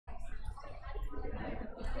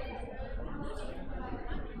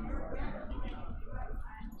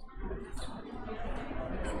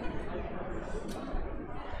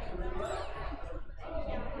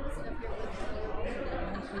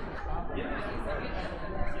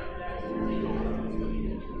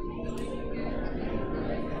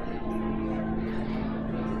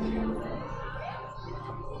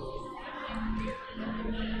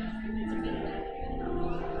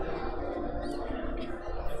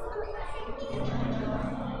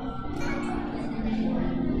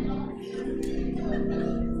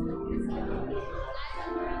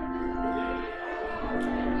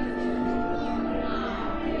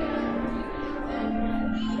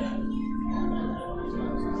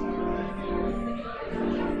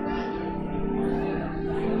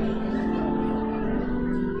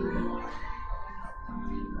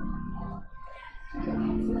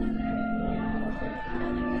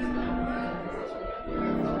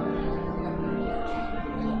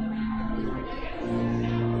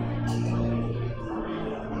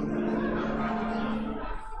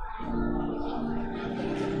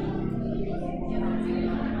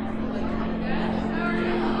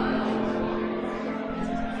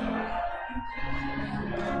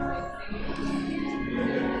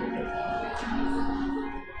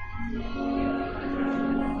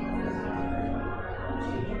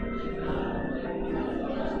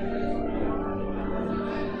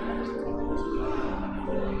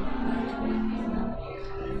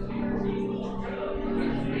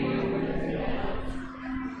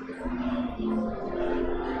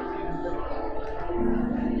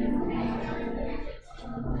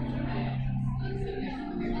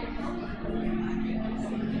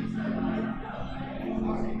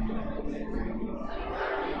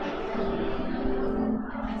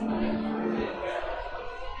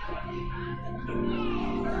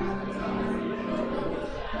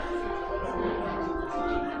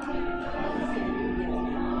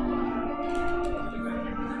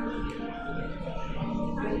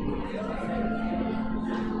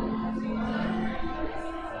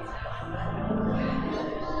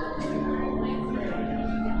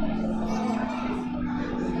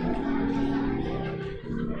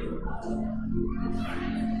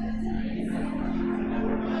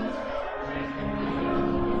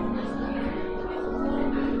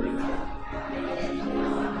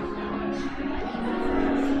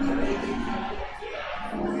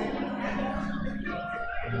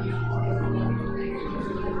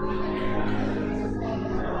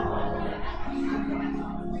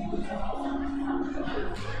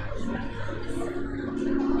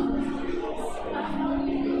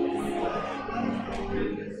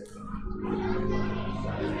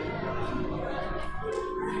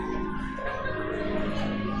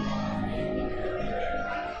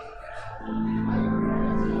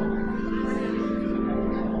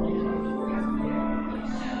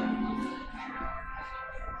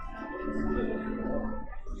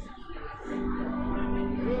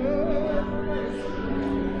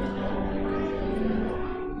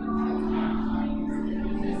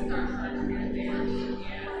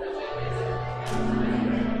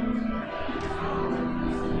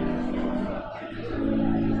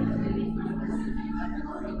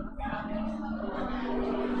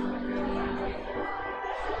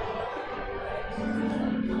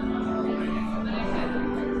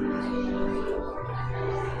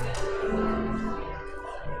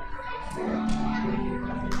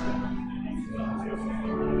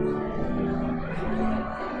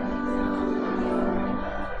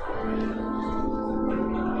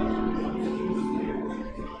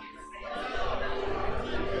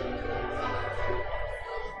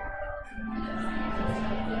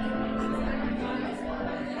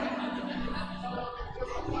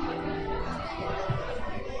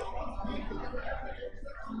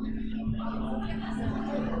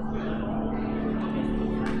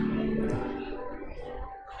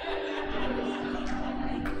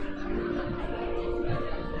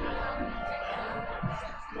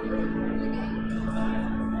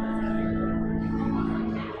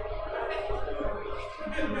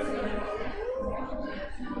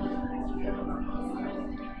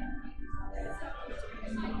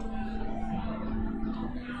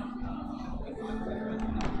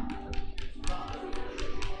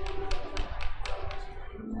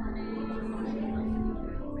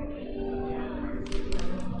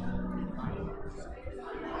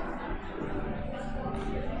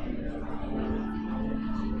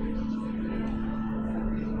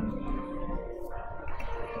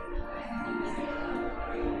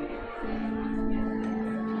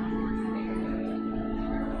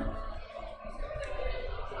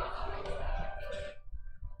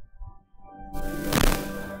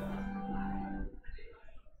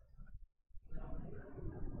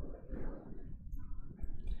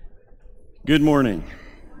Good morning.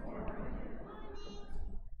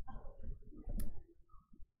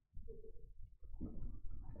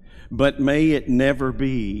 But may it never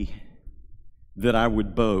be that I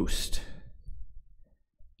would boast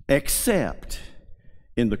except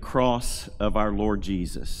in the cross of our Lord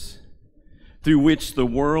Jesus, through which the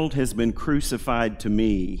world has been crucified to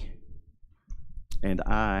me and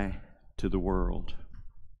I to the world.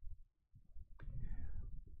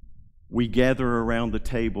 We gather around the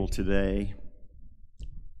table today,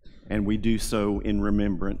 and we do so in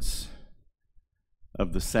remembrance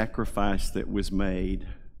of the sacrifice that was made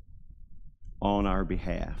on our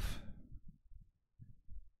behalf.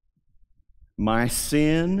 My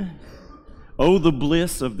sin, oh, the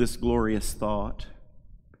bliss of this glorious thought.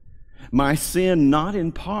 My sin, not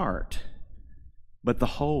in part, but the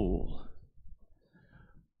whole,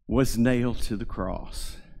 was nailed to the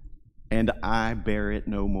cross, and I bear it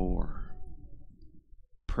no more.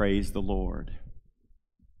 Praise the Lord.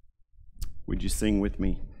 Would you sing with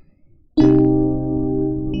me? You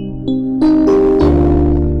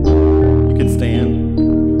can stand.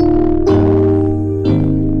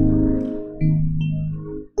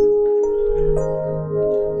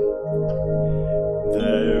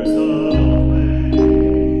 There's a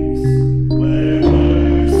place where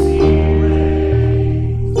mercy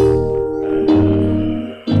reigns,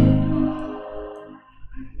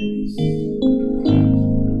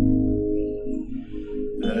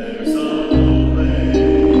 there's a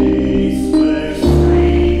place where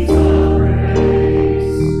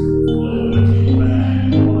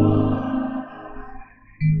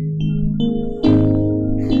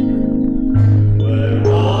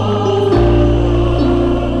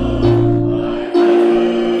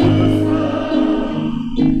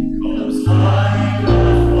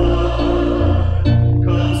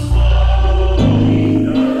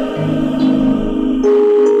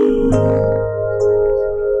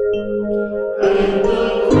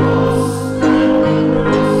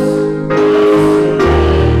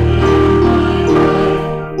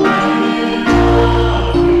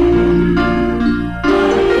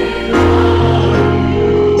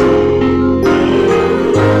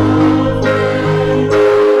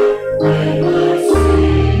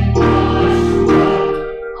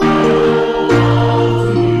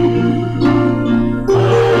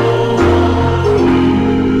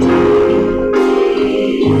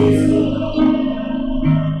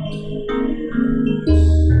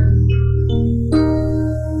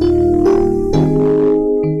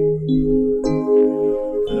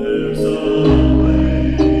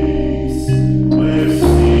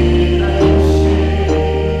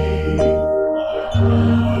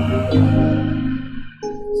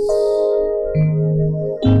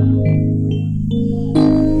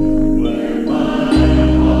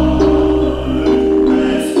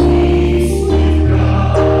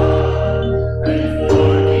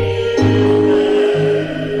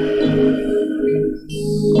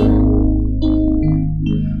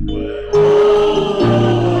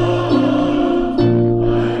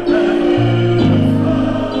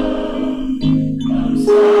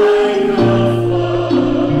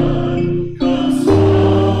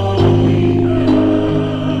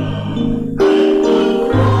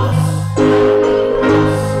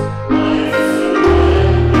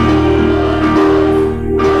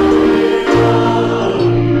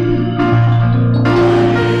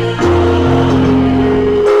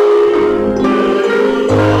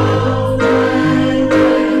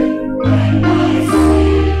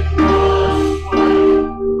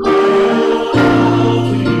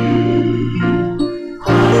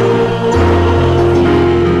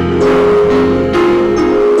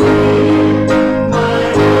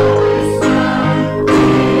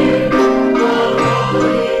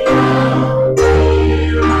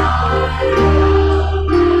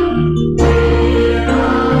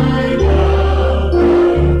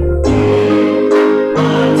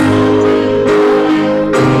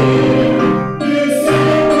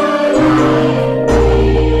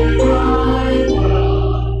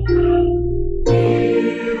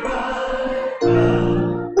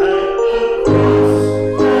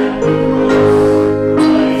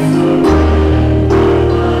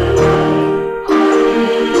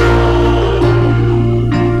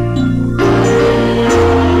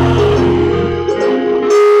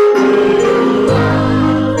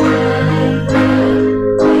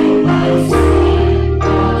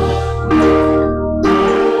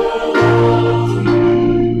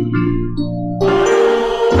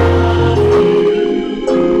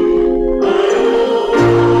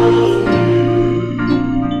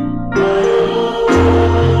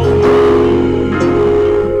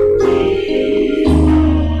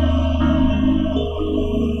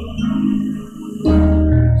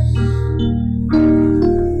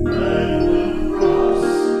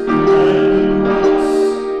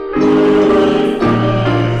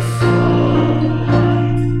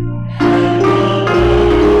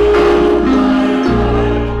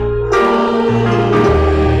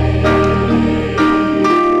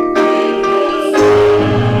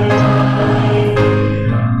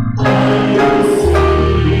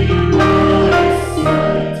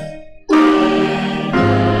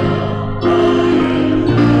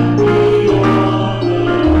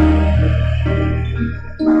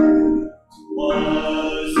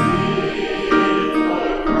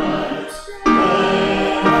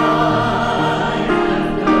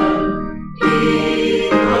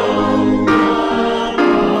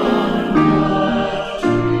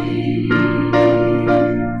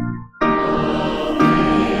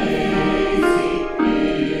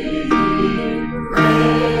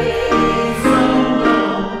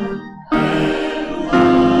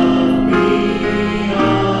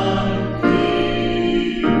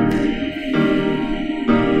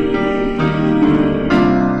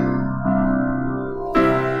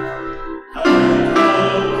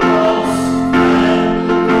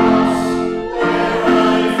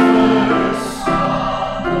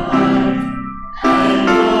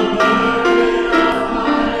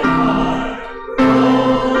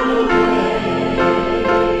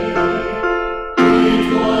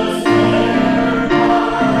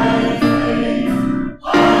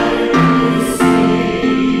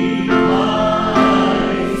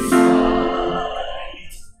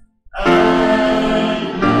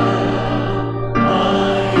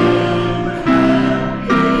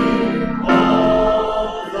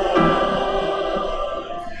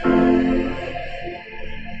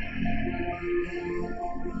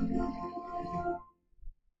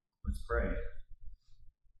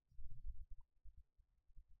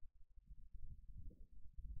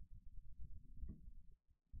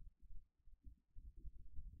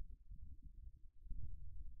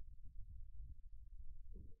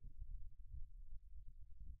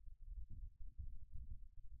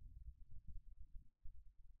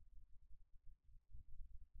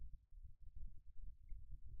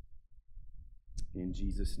In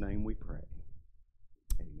Jesus' name we pray.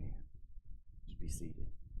 Amen. Just be seated.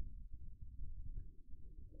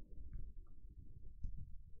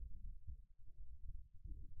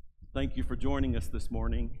 Thank you for joining us this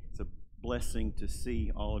morning. It's a blessing to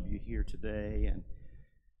see all of you here today. And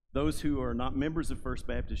those who are not members of First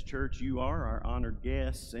Baptist Church, you are our honored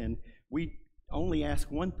guests. And we only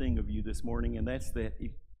ask one thing of you this morning, and that's that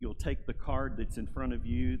if you'll take the card that's in front of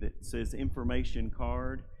you that says information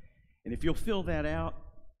card. And if you'll fill that out,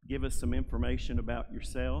 give us some information about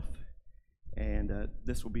yourself. And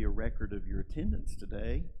this will be a record of your attendance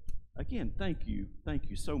today. Again, thank you. Thank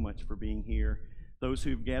you so much for being here. Those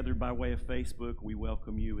who've gathered by way of Facebook, we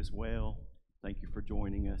welcome you as well. Thank you for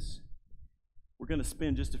joining us. We're going to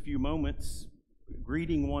spend just a few moments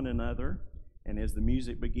greeting one another. And as the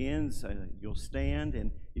music begins, you'll stand. And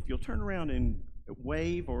if you'll turn around and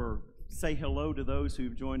wave or say hello to those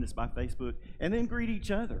who've joined us by Facebook, and then greet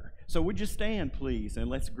each other. So would you stand, please, and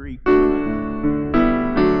let's greet one another.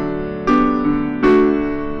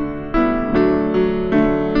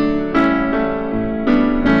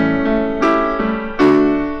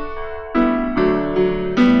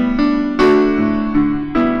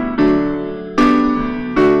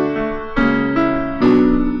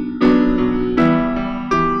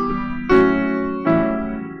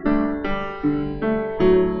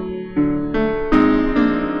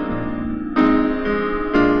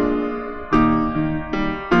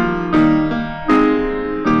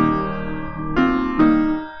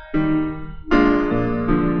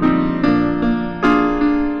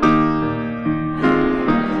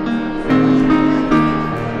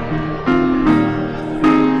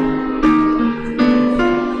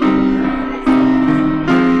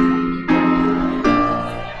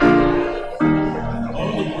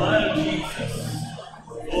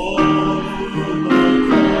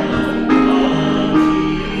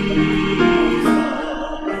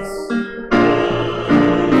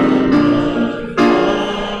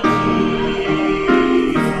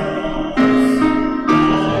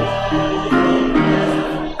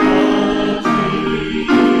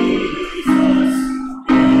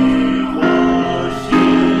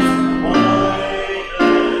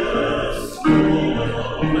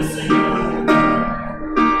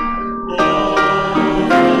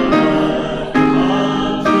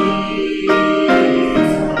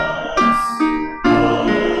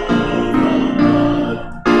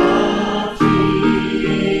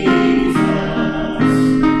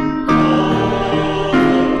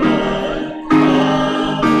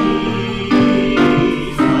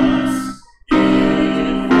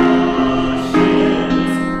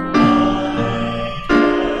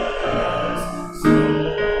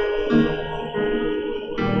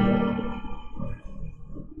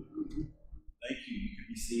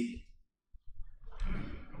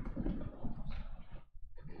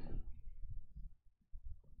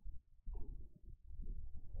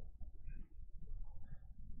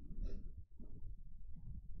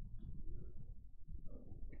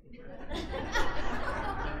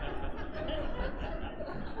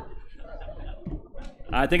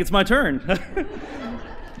 I think it's my turn.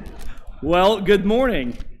 Well, good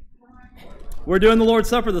morning. We're doing the Lord's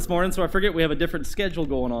Supper this morning, so I forget we have a different schedule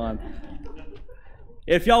going on.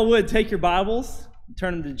 If y'all would, take your Bibles,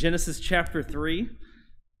 turn them to Genesis chapter 3.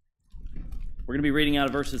 We're going to be reading out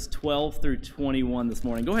of verses 12 through 21 this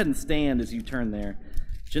morning. Go ahead and stand as you turn there.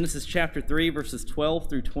 Genesis chapter 3, verses 12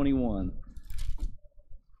 through 21.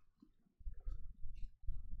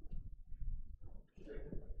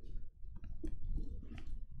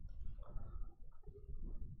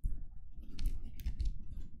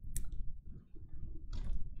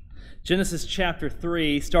 Genesis chapter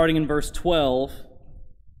 3, starting in verse 12,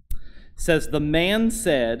 says, "The man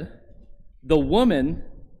said, 'The woman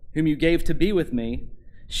whom you gave to be with me,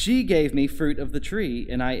 she gave me fruit of the tree,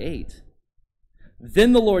 and I ate.'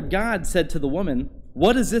 Then the Lord God said to the woman,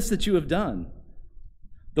 'What is this that you have done?'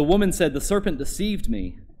 The woman said, 'The serpent deceived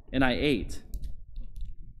me, and I ate.'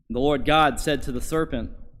 And the Lord God said to the serpent,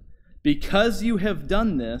 'Because you have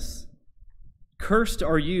done this, cursed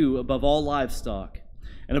are you above all livestock,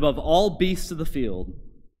 and above all beasts of the field.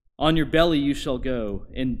 On your belly you shall go,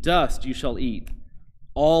 and dust you shall eat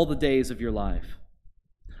all the days of your life.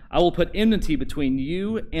 I will put enmity between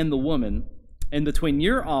you and the woman, and between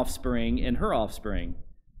your offspring and her offspring.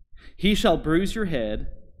 He shall bruise your head,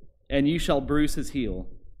 and you shall bruise his heel.'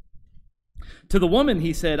 To the woman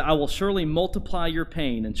he said, 'I will surely multiply your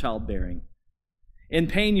pain in childbearing. In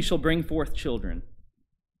pain you shall bring forth children.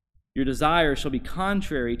 Your desire shall be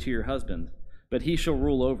contrary to your husband, but he shall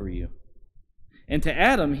rule over you.' And to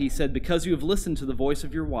Adam he said, 'Because you have listened to the voice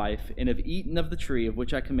of your wife, and have eaten of the tree of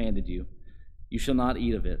which I commanded you, you shall not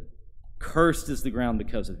eat of it. Cursed is the ground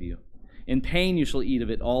because of you. In pain you shall eat of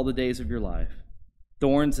it all the days of your life.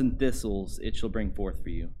 Thorns and thistles it shall bring forth for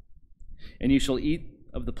you. And you shall eat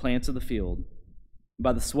of the plants of the field.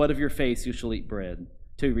 By the sweat of your face you shall eat bread,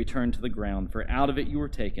 till you return to the ground. For out of it you were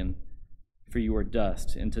taken, for you are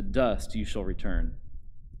dust, and to dust you shall return.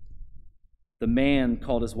 The man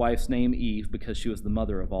called his wife's name Eve, because she was the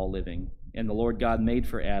mother of all living. And the Lord God made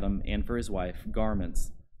for Adam and for his wife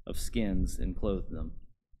garments of skins and clothed them.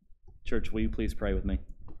 Church, will you please pray with me?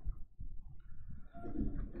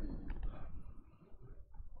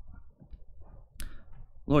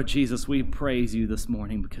 Lord Jesus, we praise you this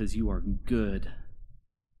morning because you are good.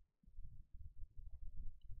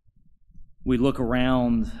 We look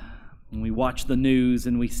around and we watch the news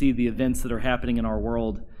and we see the events that are happening in our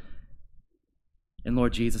world. And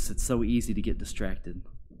Lord Jesus, it's so easy to get distracted.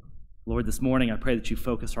 Lord, this morning I pray that you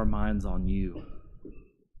focus our minds on you.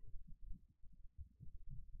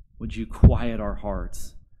 Would you quiet our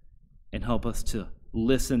hearts and help us to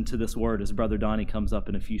listen to this word as Brother Donnie comes up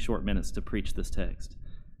in a few short minutes to preach this text.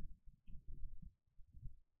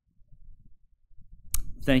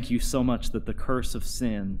 Thank you so much that the curse of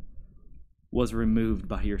sin was removed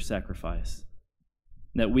by your sacrifice,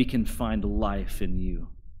 that we can find life in you.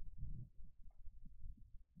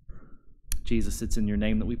 Jesus, it's in your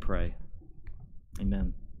name that we pray.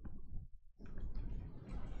 Amen.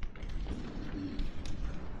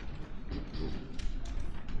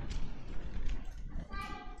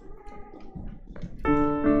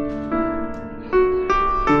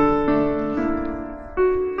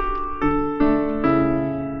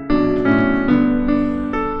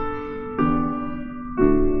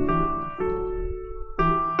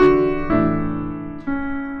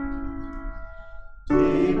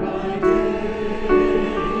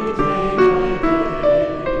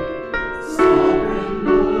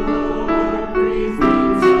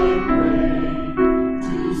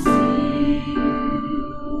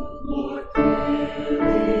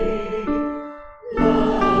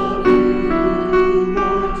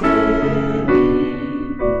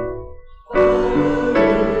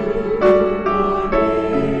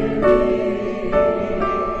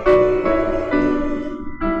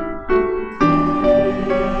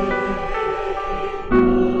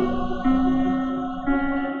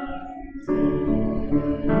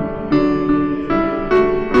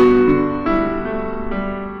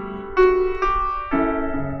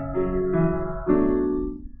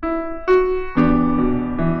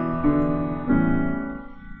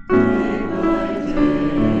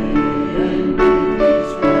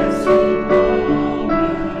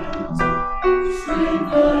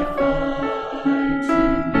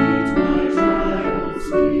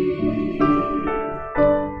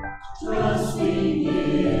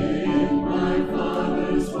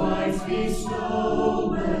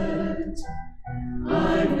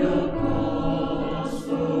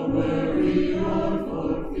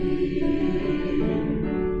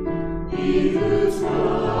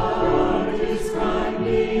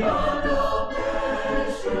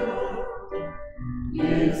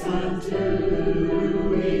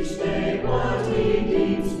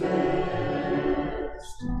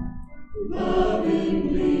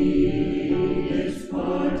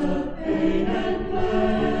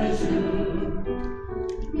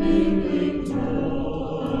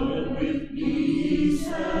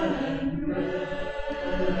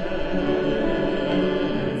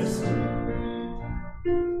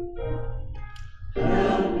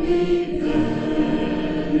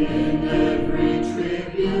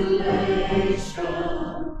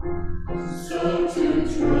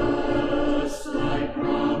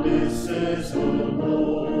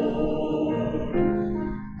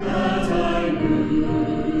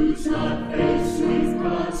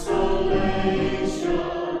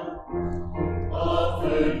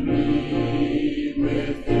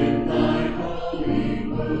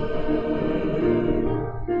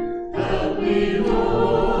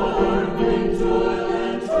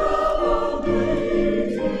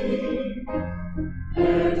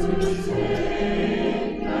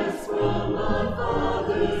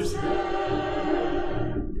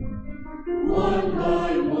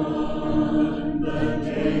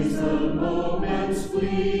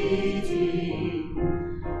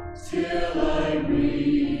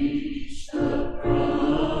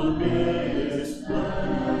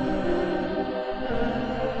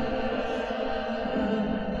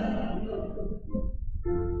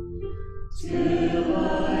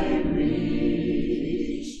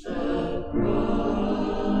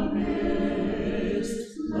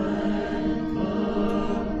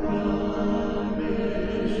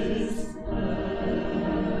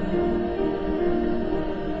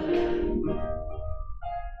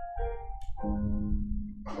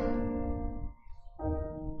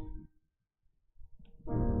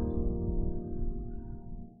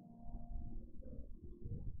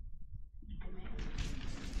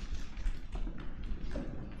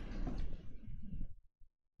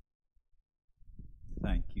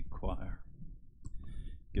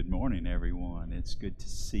 Good morning, everyone. It's good to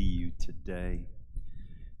see you today.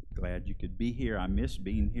 Glad you could be here. I missed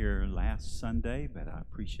being here last Sunday, but I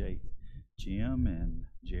appreciate Jim and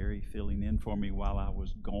Jerry filling in for me while I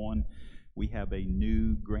was gone. We have a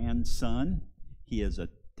new grandson. He is a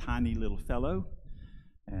tiny little fellow,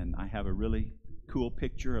 and I have a really cool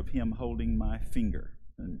picture of him holding my finger.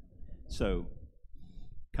 And so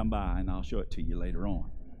come by and I'll show it to you later on.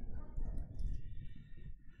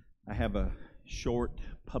 I have a short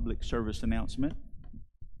public service announcement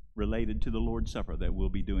related to the Lord's Supper that we'll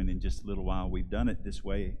be doing in just a little while. We've done it this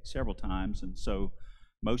way several times, and so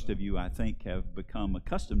most of you, I think, have become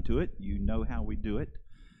accustomed to it. You know how we do it.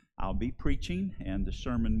 I'll be preaching, and the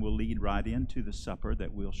sermon will lead right into the supper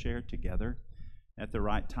that we'll share together. At the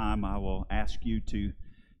right time, I will ask you to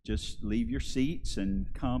just leave your seats and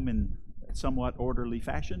come in somewhat orderly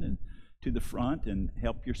fashion and to the front and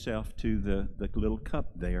help yourself to the little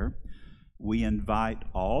cup there. We invite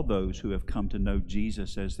all those who have come to know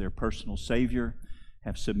Jesus as their personal Savior,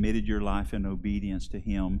 have submitted your life in obedience to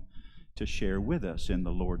Him, to share with us in the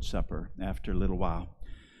Lord's Supper after a little while.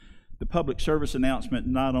 The public service announcement,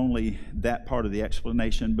 not only that part of the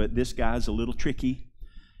explanation, but this guy's a little tricky.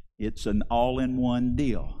 It's an all-in-one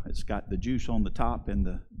deal. It's got the juice on the top and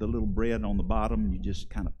the little bread on the bottom. You just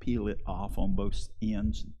kind of peel it off on both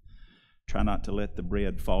ends. Try not to let the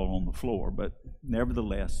bread fall on the floor, but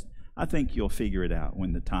nevertheless, I think you'll figure it out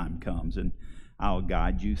when the time comes, and I'll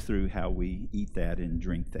guide you through how we eat that and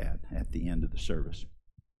drink that at the end of the service.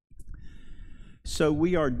 So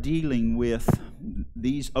we are dealing with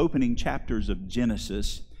these opening chapters of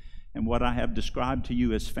Genesis and what I have described to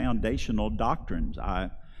you as foundational doctrines.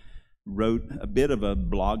 I wrote a bit of a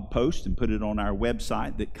blog post and put it on our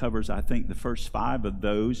website that covers, I think, the first 5 of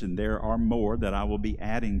those, and there are more that I will be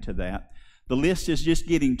adding to that. The list is just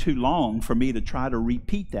getting too long for me to try to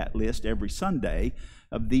repeat that list every Sunday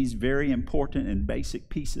of these very important and basic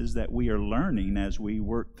pieces that we are learning as we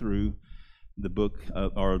work through the book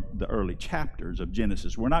or the early chapters of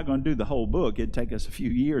Genesis. We're not going to do the whole book. It'd take us a few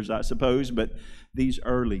years, I suppose, but these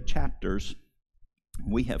early chapters,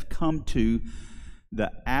 we have come to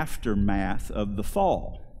the aftermath of the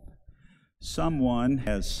fall. Someone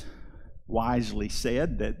has wisely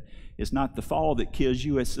said that it's not the fall that kills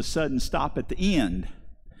you, it's the sudden stop at the end.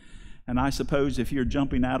 And I suppose if you're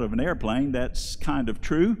jumping out of an airplane, that's kind of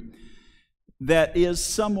true. That is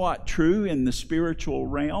somewhat true in the spiritual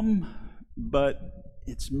realm, but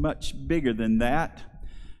it's much bigger than that.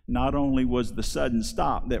 Not only was the sudden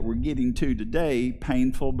stop that we're getting to today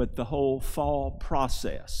painful, but the whole fall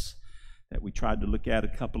process that we tried to look at a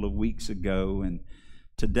couple of weeks ago. And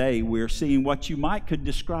today we're seeing what you could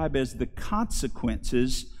describe as the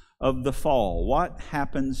consequences of the fall. What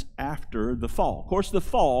happens after the fall? Of course, the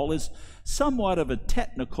fall is somewhat of a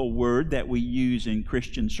technical word that we use in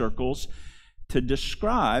Christian circles to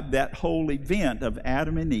describe that whole event of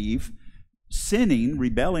Adam and Eve sinning,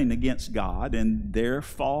 rebelling against God, and their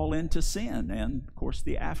fall into sin, and of course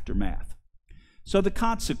the aftermath. So the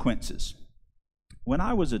consequences. When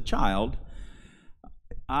I was a child,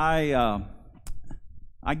 I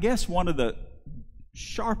guess one of the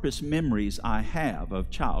sharpest memories I have of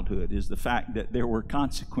childhood is the fact that there were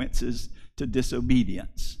consequences to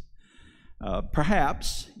disobedience.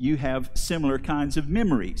 Perhaps you have similar kinds of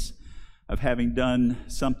memories of having done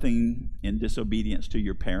something in disobedience to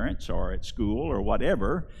your parents or at school or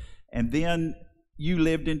whatever, and then you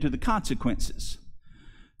lived into the consequences.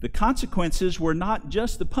 The consequences were not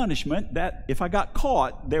just the punishment that if I got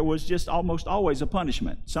caught, there was just almost always a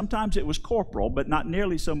punishment. Sometimes it was corporal, but not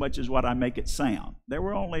nearly so much as what I make it sound. There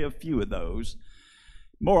were only a few of those.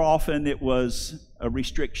 More often it was a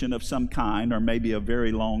restriction of some kind or maybe a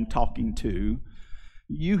very long talking to.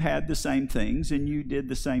 You had the same things and you did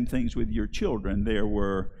the same things with your children. There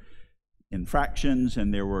were infractions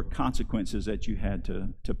and there were consequences that you had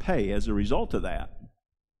to pay as a result of that.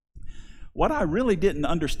 What I really didn't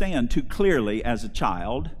understand too clearly as a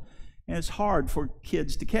child, and it's hard for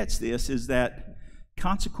kids to catch this, is that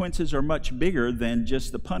consequences are much bigger than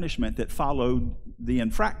just the punishment that followed the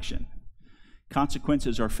infraction.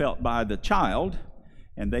 Consequences are felt by the child,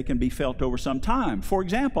 and they can be felt over some time. For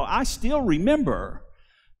example, I still remember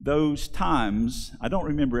those times. I don't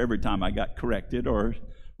remember every time I got corrected or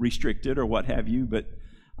restricted or what have you, but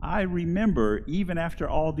I remember even after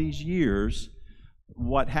all these years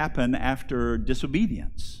what happened after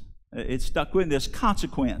disobedience. It stuck with this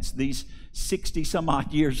consequence. These 60 some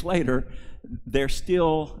odd years later, they're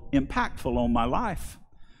still impactful on my life.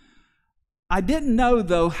 I didn't know,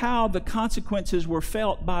 though, how the consequences were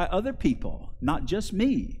felt by other people, not just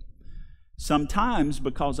me. Sometimes,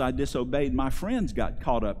 because I disobeyed, my friends got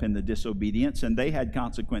caught up in the disobedience, and they had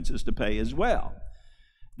consequences to pay as well.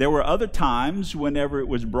 There were other times whenever it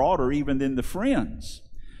was broader even than the friends.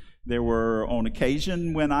 There were on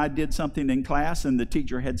occasion when I did something in class and the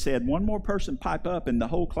teacher had said, one more person pipe up and the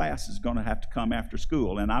whole class is going to have to come after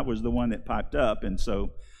school. And I was the one that piped up. And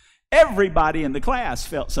so everybody in the class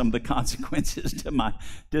felt some of the consequences to my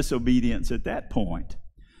disobedience at that point.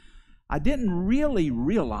 I didn't really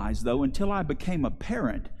realize, though, until I became a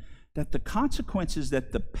parent, that the consequences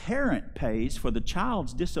that the parent pays for the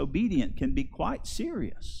child's disobedience can be quite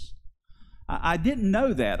serious. I didn't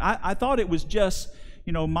know that. I thought it was just,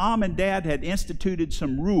 mom and dad had instituted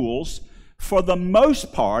some rules, for the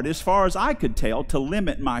most part, as far as I could tell, to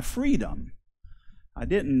limit my freedom. I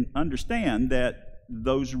didn't understand that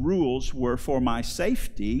those rules were for my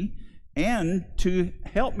safety and to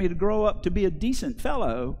help me to grow up to be a decent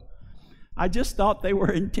fellow. I just thought they were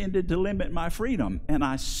intended to limit my freedom. And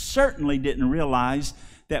I certainly didn't realize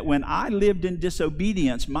that when I lived in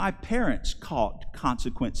disobedience, my parents caught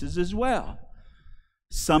consequences as well.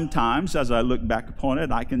 Sometimes, as I look back upon it,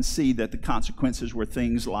 I can see that the consequences were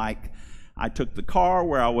things like I took the car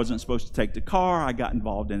where I wasn't supposed to take the car, I got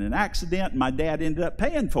involved in an accident, and my dad ended up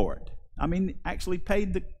paying for it. Actually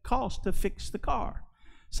paid the cost to fix the car.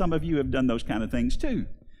 Some of you have done those kind of things too.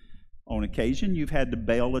 On occasion, you've had to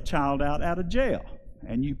bail a child out of jail,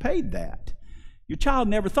 and you paid that. Your child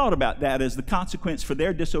never thought about that as the consequence for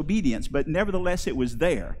their disobedience, but nevertheless it was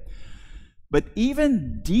there. But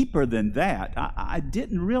even deeper than that, I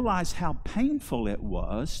didn't realize how painful it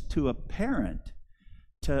was to a parent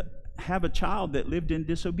to have a child that lived in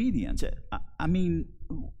disobedience.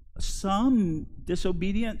 Some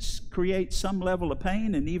disobedience creates some level of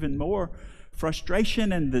pain and even more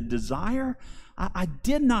frustration and the desire. I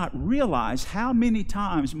did not realize how many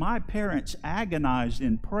times my parents agonized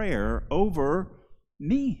in prayer over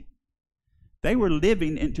me. They were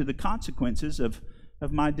living into the consequences of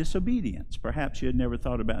my disobedience. Perhaps you had never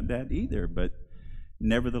thought about that either, but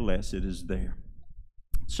nevertheless it is there.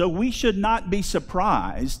 So we should not be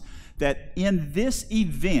surprised that in this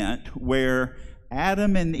event where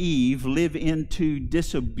Adam and Eve live into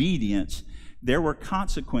disobedience, there were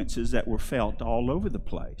consequences that were felt all over the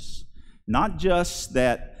place. Not just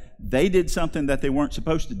that they did something that they weren't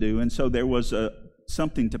supposed to do, and so there was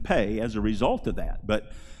something to pay as a result of that,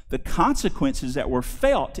 but the consequences that were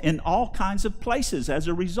felt in all kinds of places as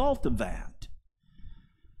a result of that.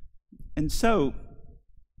 And so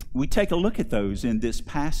we take a look at those in this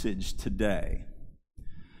passage today.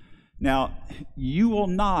 Now, you will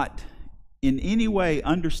not in any way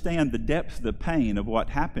understand the depth of the pain of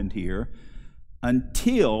what happened here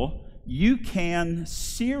until you can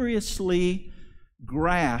seriously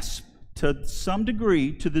grasp to some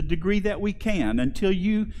degree, to the degree that we can, until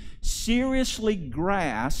you seriously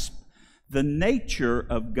grasp the nature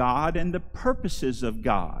of God and the purposes of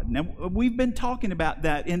God. Now, we've been talking about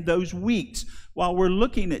that in those weeks while we're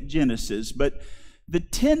looking at Genesis, but the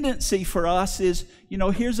tendency for us is,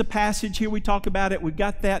 here's a passage, here we talk about it, we've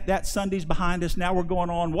got that Sunday's behind us, now we're going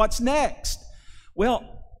on, what's next?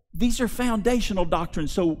 Well, these are foundational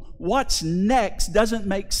doctrines, so what's next doesn't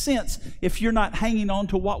make sense if you're not hanging on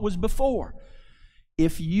to what was before.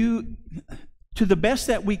 If you, to the best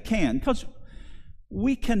that we can, because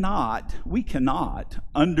we cannot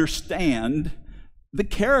understand the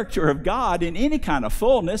character of God in any kind of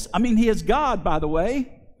fullness. He is God, by the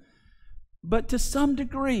way. But to some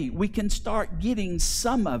degree, we can start getting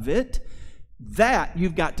some of it. That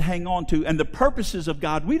you've got to hang on to. And the purposes of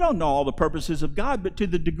God, we don't know all the purposes of God, but to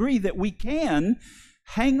the degree that we can,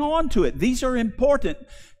 hang on to it. These are important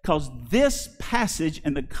because this passage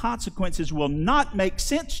and the consequences will not make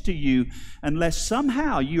sense to you unless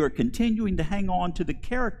somehow you are continuing to hang on to the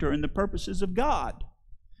character and the purposes of God.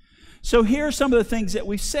 So here are some of the things that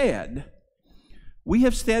we've said. We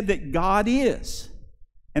have said that God is,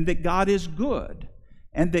 and that God is good,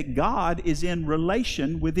 and that God is in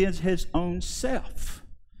relation with His own self.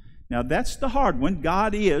 Now that's the hard one.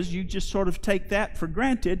 God is, you just sort of take that for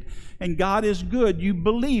granted, and God is good. You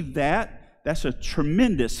believe that. That's a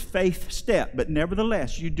tremendous faith step, but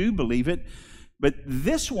nevertheless, you do believe it. But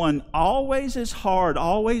this one always is hard,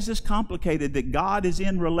 always is complicated, that God is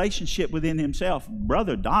in relationship within Himself.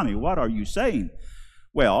 Brother Donnie, what are you saying?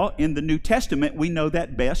 Well, in the New Testament, we know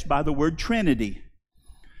that best by the word Trinity.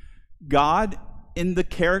 God, in the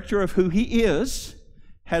character of who He is,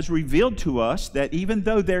 has revealed to us that even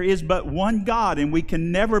though there is but one God, and we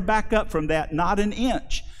can never back up from that, not an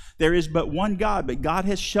inch, there is but one God, but God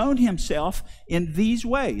has shown himself in these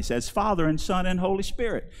ways as Father and Son and Holy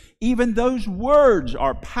Spirit. Even those words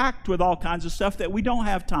are packed with all kinds of stuff that we don't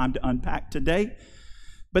have time to unpack today,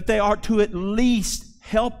 but they are to at least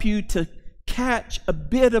help you to catch a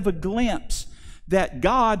bit of a glimpse that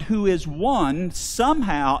God, who is one,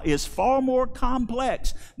 somehow is far more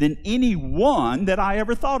complex than any one that I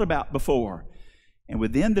ever thought about before. And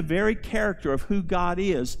within the very character of who God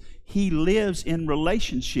is, he lives in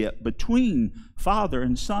relationship between Father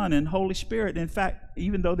and Son and Holy Spirit. In fact,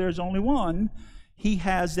 even though there's only one, he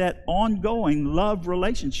has that ongoing love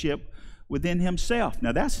relationship within himself.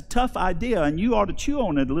 Now, that's a tough idea, and you ought to chew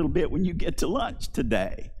on it a little bit when you get to lunch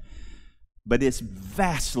today. But it's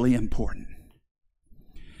vastly important.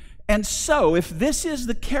 And so, if this is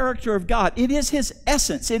the character of God, it is his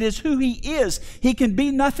essence, it is who he is. He can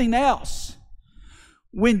be nothing else.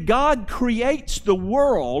 When God creates the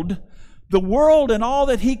world and all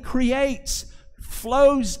that he creates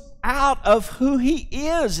flows out of who he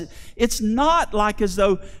is. It's not like as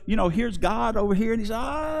though, here's God over here, and he's,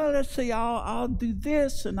 let's see, I'll do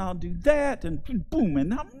this and I'll do that, and boom,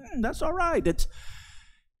 and that's all right. It's,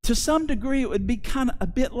 to some degree, it would be kind of a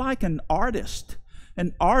bit like an artist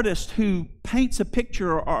who paints a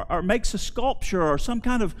picture or makes a sculpture or some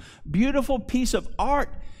kind of beautiful piece of art.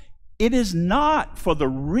 It is not for the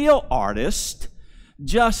real artist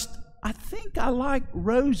just, I think I like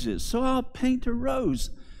roses, so I'll paint a rose.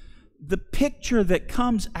 The picture that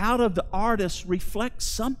comes out of the artist reflects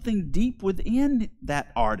something deep within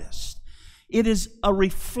that artist. It is a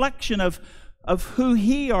reflection of who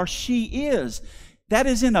he or she is. That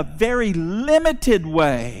is in a very limited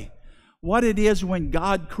way what it is when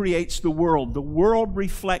God creates the world. The world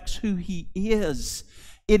reflects who he is.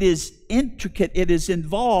 It is intricate, it is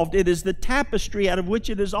involved, it is the tapestry out of which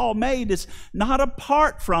it is all made. It's not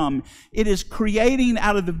apart from, it is creating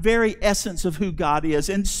out of the very essence of who God is.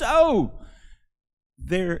 And so,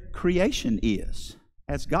 their creation is,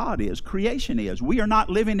 as God is, creation is. We are not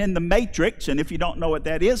living in the Matrix, and if you don't know what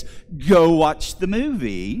that is, go watch the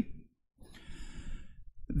movie.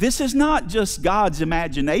 This is not just God's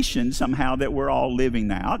imagination somehow that we're all living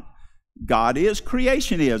out. God is,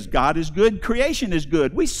 creation is. God is good, creation is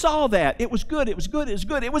good. We saw that. It was good, it was good, it was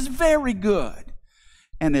good. It was very good.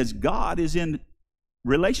 And as God is in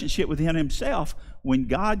relationship within himself, when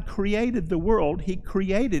God created the world, he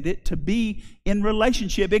created it to be in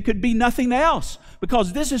relationship. It could be nothing else,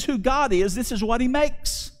 because this is who God is. This is what he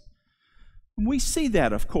makes. We see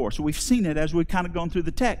that, of course. We've seen it as we've kind of gone through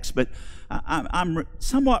the text, but I'm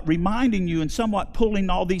somewhat reminding you and somewhat pulling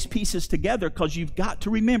all these pieces together, because you've got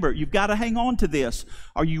to remember, you've got to hang on to this,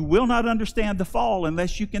 or you will not understand the fall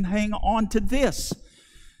unless you can hang on to this.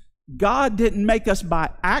 God didn't make us by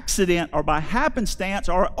accident or by happenstance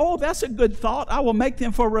or, that's a good thought, I will make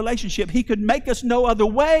them for a relationship. He could make us no other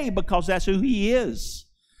way, because that's who he is.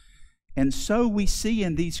 And so we see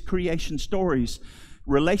in these creation stories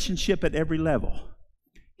relationship at every level.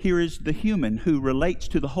 Here is the human who relates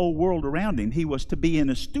to the whole world around him. He was to be in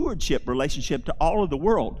a stewardship relationship to all of the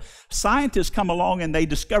world. Scientists come along and they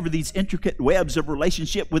discover these intricate webs of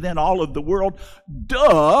relationship within all of the world.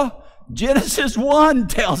 Duh! Genesis 1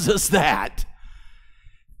 tells us that.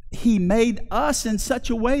 He made us in such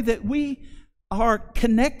a way that we are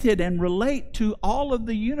connected and relate to all of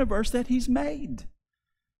the universe that he's made.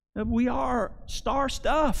 That we are star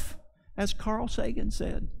stuff, as Carl Sagan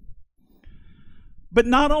said. But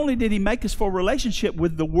not only did he make us for relationship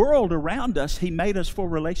with the world around us, he made us for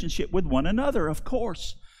relationship with one another, of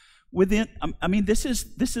course. This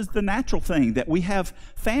is the natural thing, that we have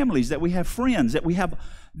families, that we have friends, that we have.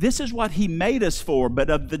 This is what he made us for. But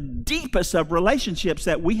of the deepest of relationships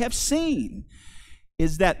that we have seen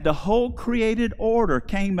is that the whole created order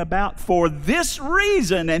came about for this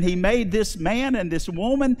reason, and he made this man and this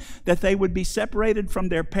woman that they would be separated from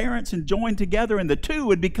their parents and joined together, and the two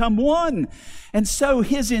would become one. And so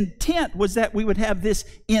his intent was that we would have this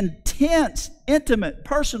intense, intimate,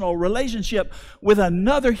 personal relationship with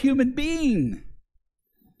another human being.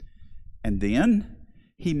 And then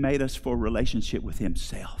he made us for relationship with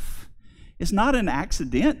himself. It's not an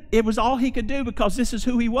accident. It was all he could do, because this is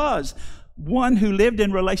who he was. One who lived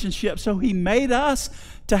in relationship. So he made us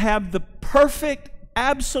to have the perfect,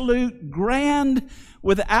 absolute, grand,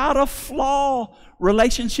 without a flaw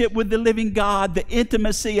relationship with the living God, the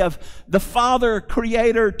intimacy of the Father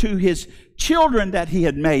Creator to his children that he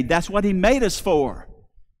had made. That's what he made us for.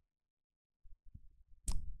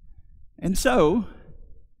 And so,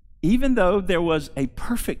 even though there was a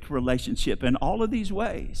perfect relationship in all of these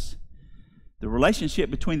ways, the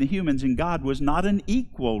relationship between the humans and God was not an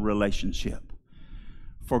equal relationship.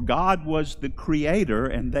 For God was the creator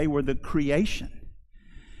and they were the creation.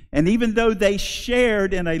 And even though they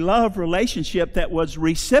shared in a love relationship that was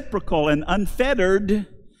reciprocal and unfettered,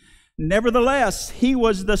 nevertheless, he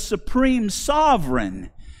was the supreme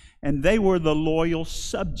sovereign and they were the loyal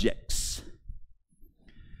subjects.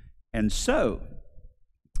 And so,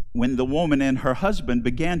 when the woman and her husband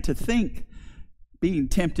began to think, being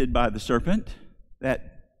tempted by the serpent,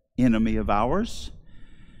 that enemy of ours,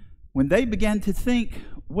 when they began to think,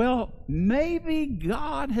 well, maybe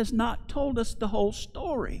God has not told us the whole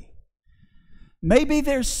story. Maybe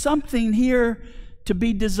there's something here to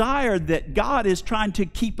be desired that God is trying to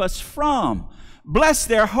keep us from. Bless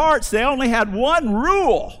their hearts, they only had one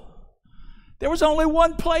rule. There was only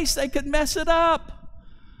one place they could mess it up.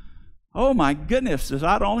 Oh my goodness, if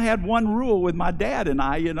I'd only had one rule with my dad and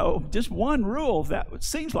I, just one rule, it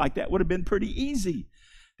seems like that would have been pretty easy.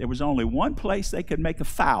 There was only one place they could make a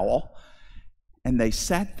foul, and they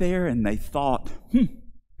sat there and they thought,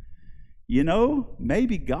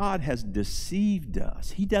 maybe God has deceived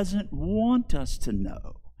us. He doesn't want us to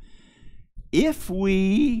know. If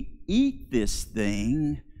we eat this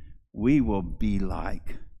thing, we will be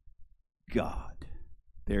like God.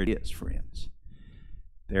 There it is, friends.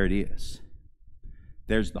 There it is.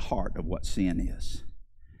 There's the heart of what sin is.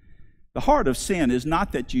 The heart of sin is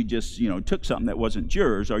not that you just, took something that wasn't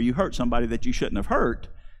yours, or you hurt somebody that you shouldn't have hurt,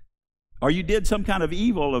 or you did some kind of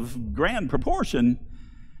evil of grand proportion.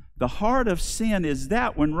 The heart of sin is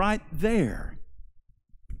that one right there.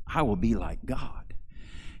 I will be like God.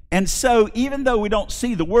 And so, even though we don't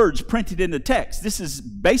see the words printed in the text, this is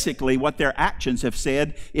basically what their actions have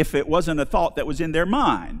said if it wasn't a thought that was in their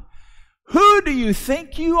mind. Who do you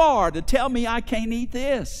think you are to tell me I can't eat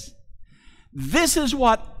this? This is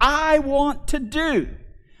what I want to do.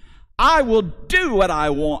 I will do what I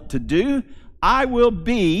want to do. I will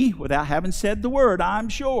be, without having said the word, I'm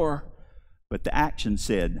sure, but the action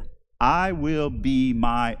said, I will be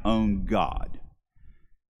my own God.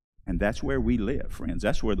 And that's where we live, friends.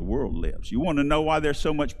 That's where the world lives. You want to know why there's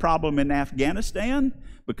so much problem in Afghanistan?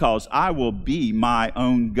 Because I will be my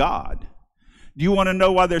own God. Do you want to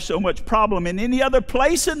know why there's so much problem in any other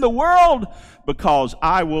place in the world? Because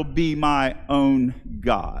I will be my own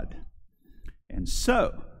God. And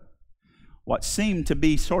so, what seemed to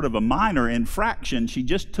be sort of a minor infraction, she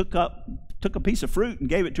just took a piece of fruit and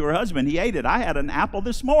gave it to her husband. He ate it. I had an apple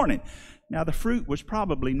this morning. Now, the fruit was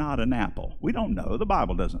probably not an apple. We don't know. The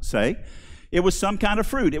Bible doesn't say. It was some kind of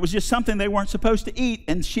fruit. It was just something they weren't supposed to eat,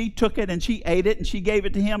 and she took it and she ate it and she gave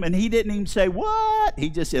it to him, and he didn't even say, what? He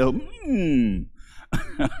just said,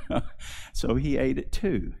 So he ate it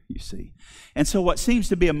too, you see. And so what seems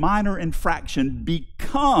to be a minor infraction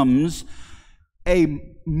becomes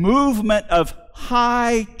a movement of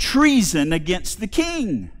high treason against the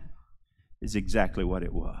king, is exactly what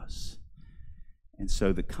it was. And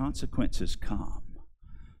so the consequences come.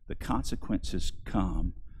 The consequences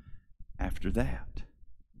come after that,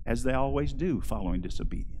 as they always do following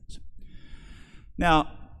disobedience.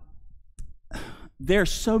 Now, there are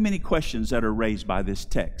so many questions that are raised by this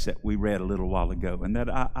text that we read a little while ago, and that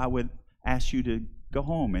I would ask you to go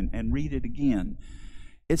home and read it again.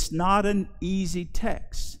 It's not an easy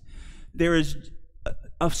text. There is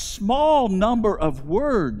a small number of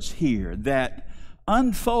words here that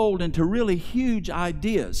unfold into really huge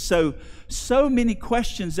ideas. So many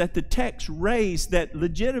questions that the text raised that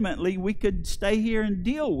legitimately we could stay here and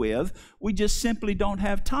deal with. We just simply don't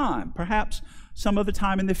have time. Perhaps some other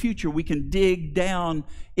time in the future we can dig down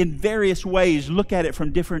in various ways, look at it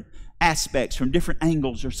from different aspects, from different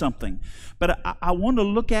angles or something. But I want to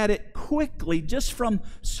look at it quickly just from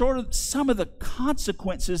sort of some of the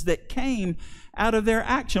consequences that came out of their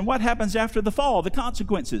action. What happens after the fall? The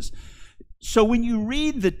consequences. So when you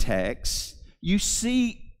read the text, you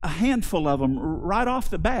see a handful of them right off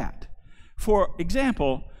the bat. For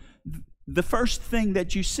example, the first thing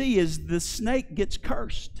that you see is the snake gets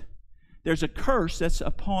cursed. There's a curse that's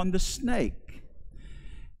upon the snake.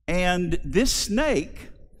 And this snake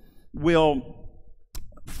will,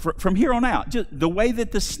 from here on out, just the way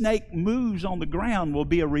that the snake moves on the ground will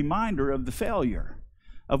be a reminder of the failure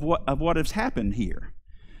of what has happened here.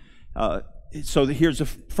 So here's the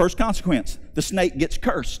first consequence. The snake gets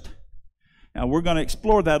cursed. Now, we're going to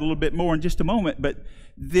explore that a little bit more in just a moment, but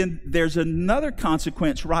then there's another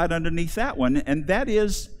consequence right underneath that one, and that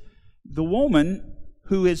is the woman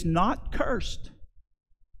who is not cursed.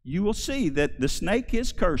 You will see that the snake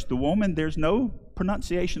is cursed. The woman, there's no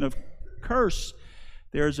pronunciation of curse.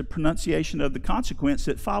 There's a pronunciation of the consequence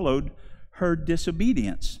that followed her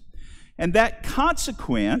disobedience. And that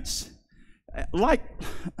consequence, like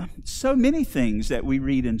so many things that we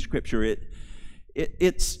read in Scripture,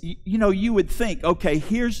 it's, you know, you would think, okay,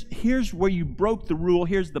 here's where you broke the rule,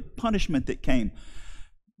 here's the punishment that came.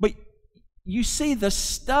 But you see, the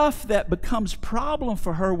stuff that becomes problem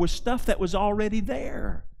for her was stuff that was already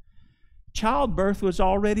there. Childbirth was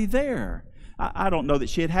already there. I don't know that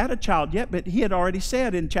she had had a child yet, but he had already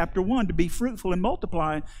said in chapter 1 to be fruitful and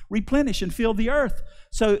multiply, replenish and fill the earth.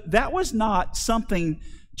 So that was not something,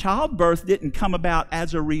 childbirth didn't come about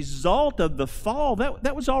as a result of the fall.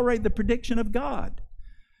 That was already the prediction of God.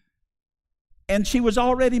 And she was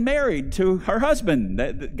already married to her husband.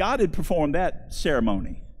 God had performed that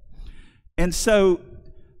ceremony. And so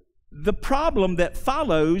the problem that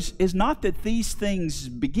follows is not that these things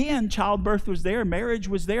begin, childbirth was there, marriage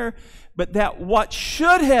was there, but that what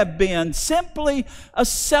should have been simply a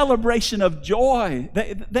celebration of joy,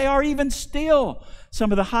 they are even still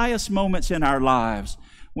some of the highest moments in our lives.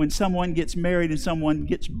 When someone gets married and someone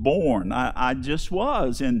gets born. I just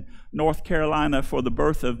was in North Carolina for the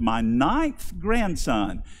birth of my 9th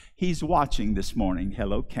grandson. He's watching this morning.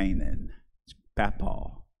 Hello, Canaan. It's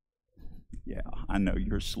Papa. Yeah, I know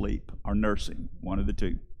you're asleep or nursing, one of the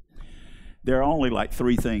two. There are only like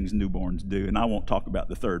 3 things newborns do, and I won't talk about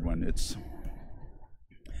the third one. It's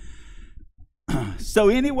so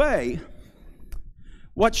anyway,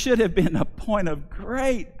 what should have been a point of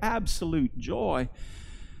great absolute joy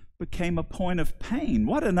became a point of pain.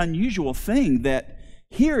 What an unusual thing that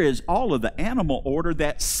here is all of the animal order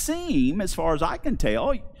that seem, as far as I can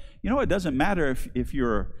tell, you know, it doesn't matter if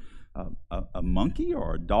you're a monkey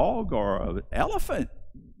or a dog or an elephant,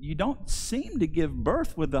 you don't seem to give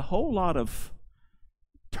birth with a whole lot of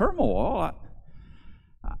turmoil.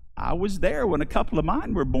 I was there when a couple of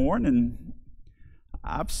mine were born, and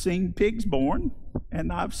I've seen pigs born,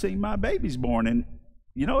 and I've seen my babies born, and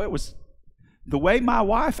you know, it was the way my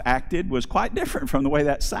wife acted was quite different from the way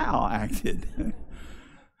that sow acted.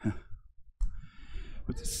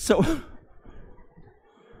 So,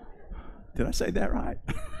 did I say that right?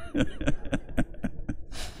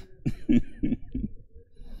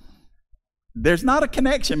 There's not a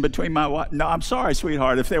connection between my wife. No, I'm sorry,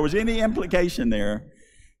 sweetheart, if there was any implication there,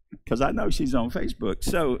 because I know she's on Facebook.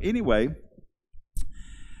 So anyway,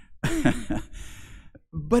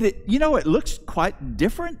 but it, you know, it looks quite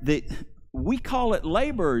different. We call it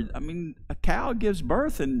labor. I mean, a cow gives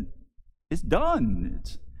birth and it's done.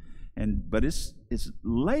 But it's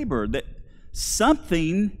labor. That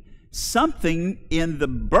something in the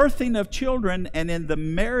birthing of children and in the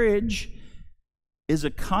marriage is a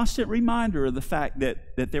constant reminder of the fact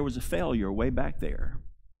that there was a failure way back there.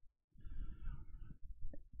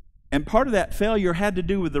 And part of that failure had to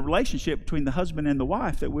do with the relationship between the husband and the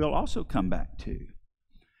wife that we'll also come back to.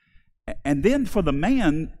 And then for the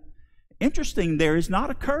man, interesting, there is not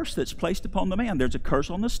a curse that's placed upon the man. There's a curse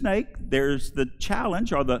on the snake. There's the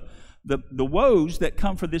challenge or the woes that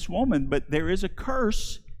come for this woman, but there is a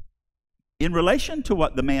curse in relation to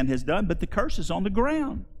what the man has done, but the curse is on the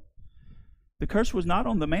ground. The curse was not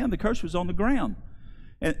on the man, the curse was on the ground.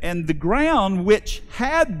 And the ground, which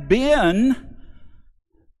had been,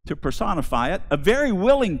 to personify it, a very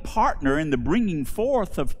willing partner in the bringing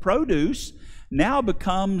forth of produce, now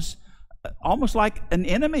becomes almost like an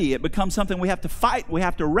enemy. It becomes something we have to fight, we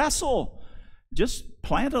have to wrestle. Just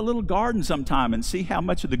plant a little garden sometime and see how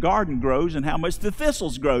much of the garden grows and how much the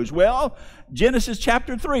thistles grows. Well, Genesis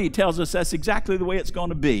chapter 3 tells us that's exactly the way it's going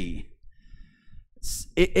to be.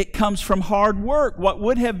 It comes from hard work. What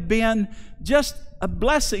would have been just a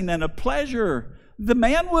blessing and a pleasure, the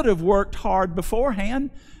man would have worked hard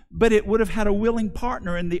beforehand, but it would have had a willing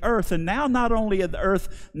partner in the earth. And now not only in the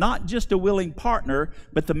earth, not just a willing partner,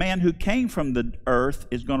 but the man who came from the earth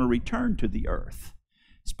is going to return to the earth.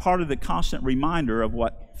 It's part of the constant reminder of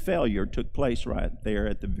what failure took place right there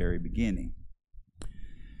at the very beginning.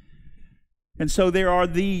 And so there are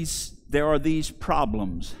these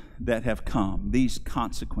problems that have come, these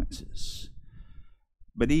consequences.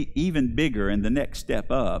 But even bigger, and the next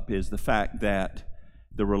step up, is the fact that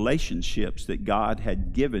the relationships that God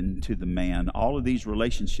had given to the man, all of these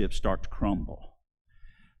relationships start to crumble.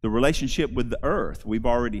 The relationship with the earth, we've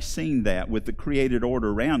already seen that with the created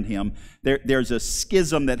order around him. There's a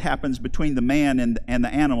schism that happens between the man and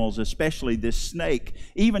the animals, especially this snake,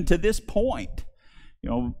 even to this point. You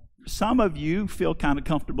know, some of you feel kind of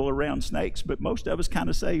comfortable around snakes, but most of us kind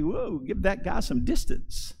of say, whoa, give that guy some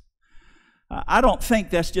distance. I don't think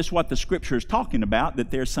that's just what the Scripture is talking about,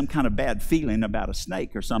 that there's some kind of bad feeling about a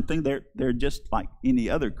snake or something. They're just like any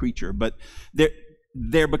other creature, but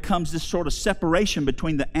there becomes this sort of separation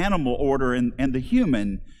between the animal order and the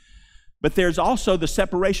human. But there's also the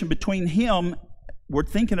separation between him. We're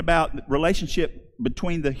thinking about the relationship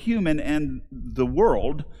between the human and the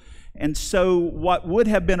world. And so what would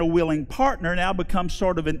have been a willing partner now becomes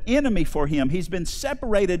sort of an enemy for him. He's been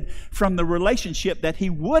separated from the relationship that he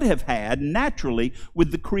would have had naturally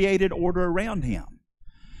with the created order around him.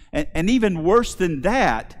 And even worse than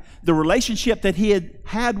that, the relationship that he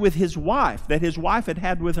had with his wife, that his wife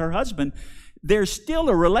had with her husband, there's still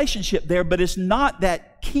a relationship there, but it's not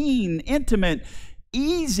that keen, intimate,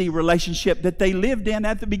 easy relationship that they lived in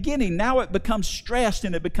at the beginning. Now it becomes stressed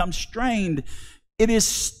and it becomes strained. It is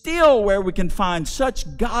still where we can find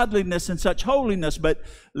such godliness and such holiness, but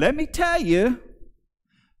let me tell you,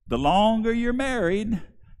 the longer you're married,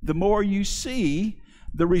 the more you see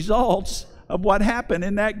the results of what happened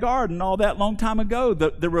in that garden all that long time ago.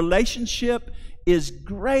 The relationship is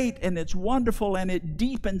great and it's wonderful and it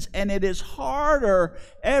deepens and it is harder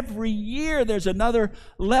every year. There's another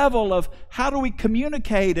level of how do we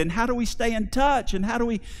communicate and how do we stay in touch and how do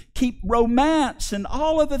we keep romance and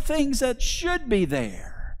all of the things that should be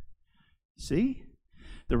there. See?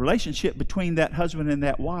 The relationship between that husband and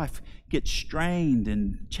that wife gets strained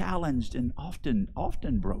and challenged and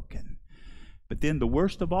often broken. But then the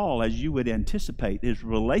worst of all, as you would anticipate, is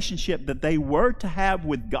relationship that they were to have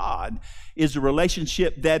with God is a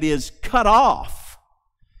relationship that is cut off.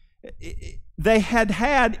 They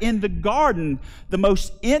had in the garden the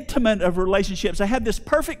most intimate of relationships. They had this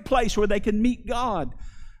perfect place where they could meet God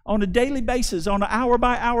on a daily basis, on an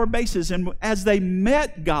hour-by-hour basis. And as they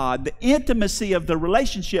met God, the intimacy of the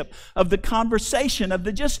relationship, of the conversation, of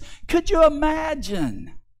the just, could you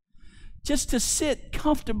imagine? Just to sit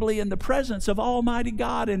comfortably in the presence of Almighty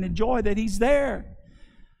God and enjoy that He's there.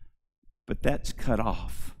 But that's cut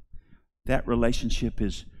off. That relationship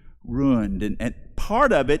is ruined. And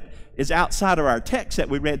part of it is outside of our text that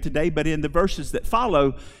we read today, but in the verses that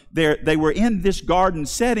follow, they were in this garden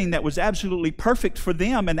setting that was absolutely perfect for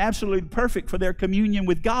them and absolutely perfect for their communion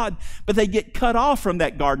with God, but they get cut off from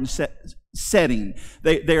that garden setting.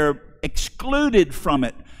 They're excluded from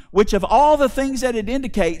it, which of all the things that it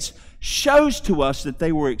indicates shows to us that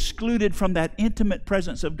they were excluded from that intimate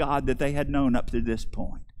presence of God that they had known up to this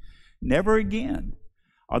point. Never again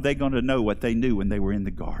are they going to know what they knew when they were in the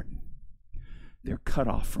garden. They're cut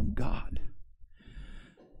off from God.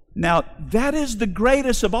 Now, that is the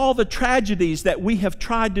greatest of all the tragedies that we have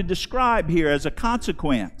tried to describe here as a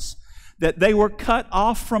consequence, that they were cut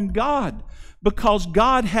off from God because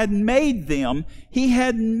God had made them. He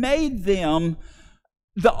had made them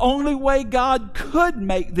the only way God could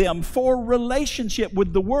make them for relationship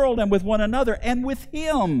with the world and with one another and with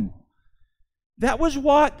Him. That was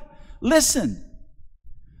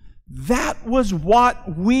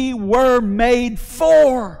what we were made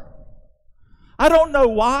for. I don't know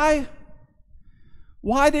why.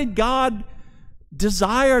 Why did God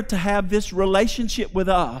desire to have this relationship with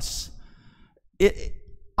us?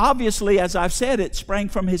 Obviously, as I've said, it sprang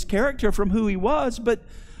from His character, from who He was, but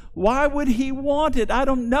why would He want it? I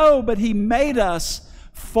don't know, but He made us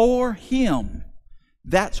for Him.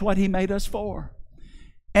 That's what He made us for.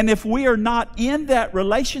 And if we are not in that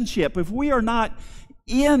relationship, if we are not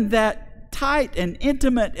in that tight and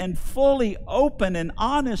intimate and fully open and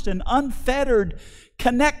honest and unfettered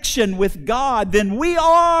connection with God, then we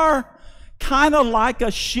are kind of like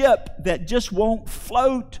a ship that just won't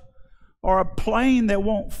float, or a plane that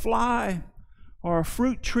won't fly, or a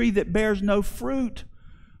fruit tree that bears no fruit,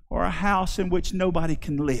 or a house in which nobody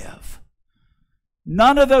can live.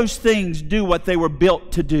 None of those things do what they were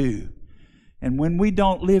built to do. And when we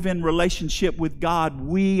don't live in relationship with God,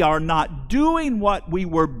 we are not doing what we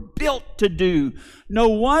were built to do. No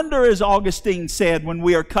wonder, as Augustine said, when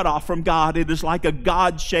we are cut off from God, it is like a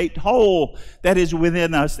God-shaped hole that is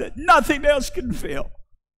within us that nothing else can fill.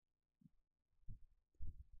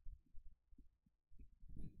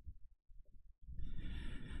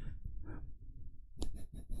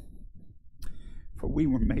 For we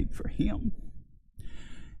were made for Him.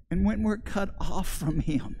 And when we're cut off from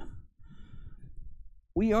Him,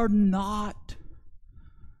 we are not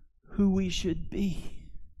who we should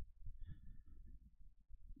be.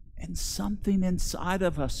 And something inside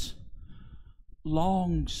of us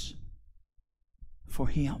longs for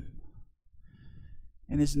Him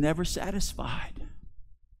and is never satisfied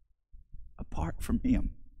apart from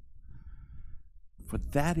Him. For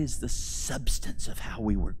that is the substance of how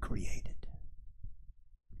we were created.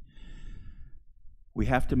 We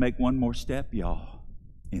have to make one more step, y'all,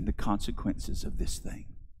 in the consequences of this thing.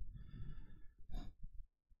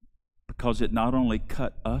 Because it not only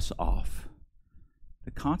cut us off,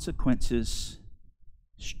 the consequences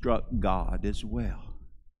struck God as well.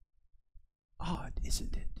 Odd,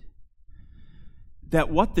 isn't it? That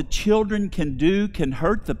what the children can do can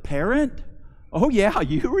hurt the parent? Oh yeah,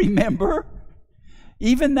 you remember.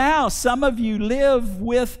 Even now, some of you live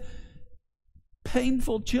with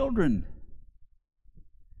painful children.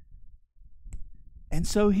 And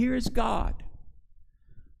so here is God,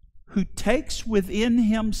 who takes within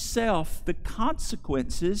himself the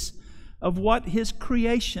consequences of what his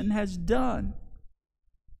creation has done.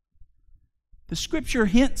 The scripture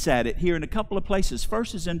hints at it here in a couple of places.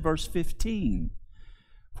 First is in verse 15.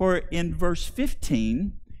 For in verse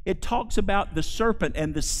 15, it talks about the serpent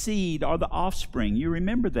and the seed or the offspring. You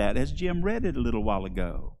remember that as Jim read it a little while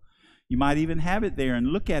ago. You might even have it there and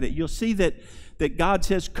look at it. You'll see that God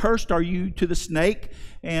says, cursed are you to the snake,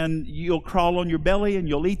 and you'll crawl on your belly and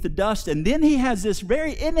you'll eat the dust. And then he has this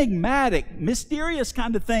very enigmatic, mysterious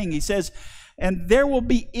kind of thing. He says, and there will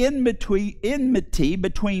be enmity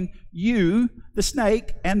between you, the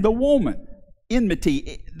snake, and the woman.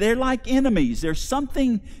 Enmity. They're like enemies. There's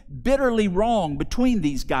something bitterly wrong between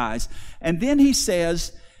these guys. And then he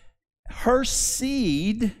says, her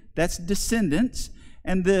seed, that's descendants,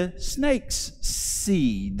 and the snake's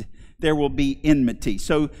seed, there will be enmity.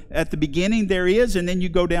 So at the beginning there is, and then you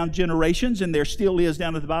go down generations, and there still is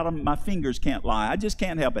down at the bottom. My fingers can't lie. I just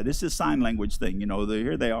can't help it. This is a sign language thing. You know,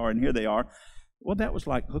 here they are and here they are. Well, that was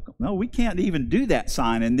like, no, we can't even do that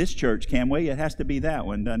sign in this church, can we? It has to be that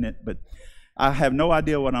one, doesn't it? But I have no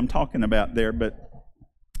idea what I'm talking about there. But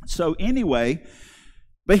so anyway,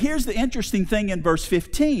 but here's the interesting thing in verse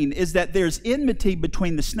 15 is that there's enmity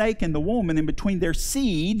between the snake and the woman and between their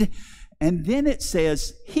seed. And then it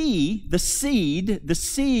says, he, the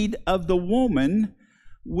seed of the woman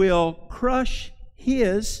will crush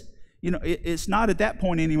his. You know, it's not at that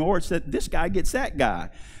point anymore. It's that this guy gets that guy.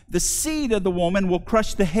 The seed of the woman will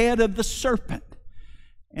crush the head of the serpent,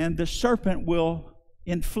 and the serpent will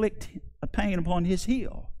inflict a pain upon his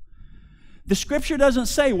heel. The scripture doesn't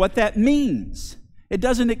say what that means. It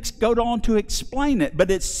doesn't go on to explain it, but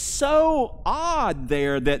it's so odd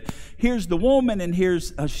there that here's the woman and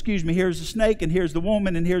here's the snake, and here's the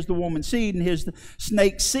woman and here's the woman's seed and here's the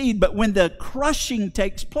snake's seed. But when the crushing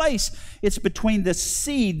takes place, it's between the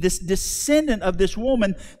seed, this descendant of this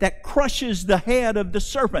woman, that crushes the head of the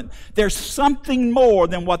serpent. There's something more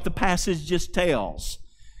than what the passage just tells.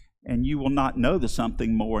 And you will not know the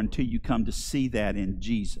something more until you come to see that in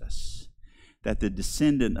Jesus. That the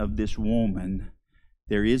descendant of this woman,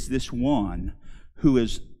 there is this one who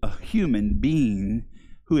is a human being,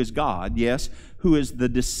 who is God, yes, who is the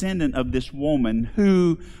descendant of this woman,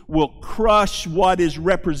 who will crush what is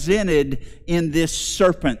represented in this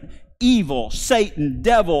serpent. Evil, Satan,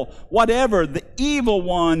 devil, whatever, the evil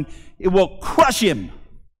one, it will crush him.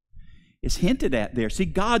 It's hinted at there. See,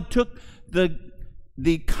 God took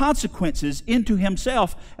the consequences into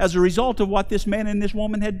himself as a result of what this man and this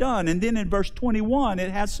woman had done. And then in verse 21, it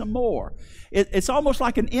has some more. It's almost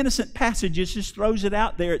like an innocent passage. It just throws it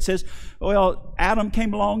out there. It says, well, Adam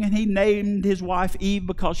came along and he named his wife Eve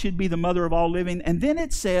because she'd be the mother of all living. And then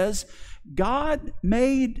it says, God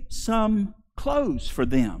made some clothes for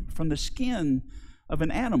them from the skin of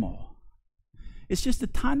an animal. It's just a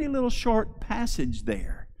tiny little short passage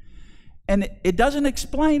there. And it doesn't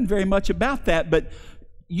explain very much about that, but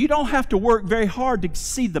you don't have to work very hard to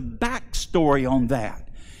see the backstory on that.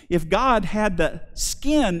 If God had the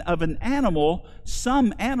skin of an animal,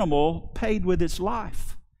 some animal paid with its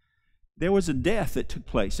life. There was a death that took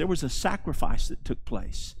place. There was a sacrifice that took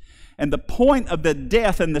place. And the point of the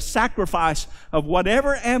death and the sacrifice of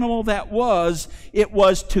whatever animal that was, it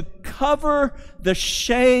was to cover the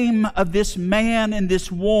shame of this man and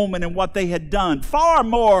this woman and what they had done. Far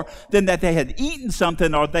more than that they had eaten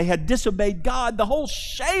something or they had disobeyed God. The whole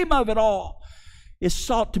shame of it all is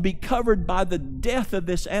sought to be covered by the death of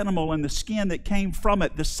this animal and the skin that came from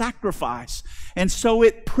it, the sacrifice. And so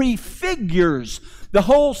it prefigures the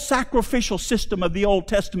whole sacrificial system of the Old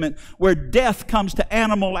Testament, where death comes to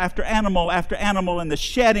animal after animal after animal, and the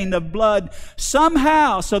shedding of blood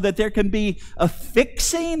somehow, so that there can be a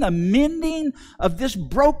fixing, a mending of this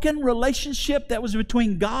broken relationship that was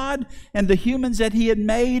between God and the humans that He had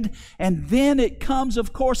made. And then it comes,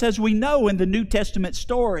 of course, as we know in the New Testament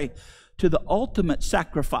story, to the ultimate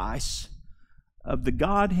sacrifice of the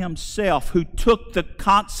God Himself, who took the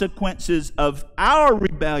consequences of our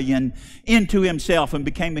rebellion into Himself and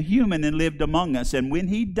became a human and lived among us. And when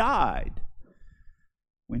He died,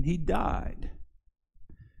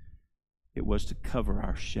 it was to cover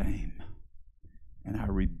our shame and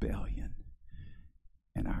our rebellion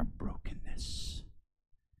and our brokenness.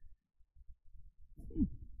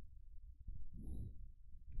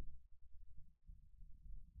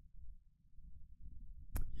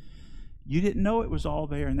 You didn't know it was all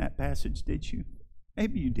there in that passage, did you?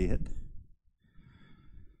 Maybe you did.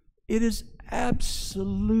 It is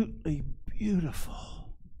absolutely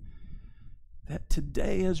beautiful that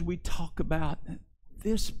today, as we talk about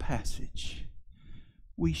this passage,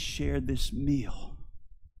 we share this meal.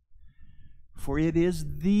 For it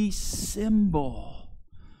is the symbol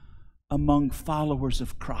among followers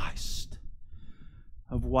of Christ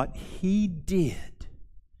of what He did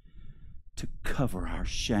to cover our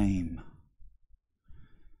shame,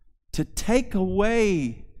 to take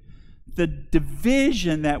away the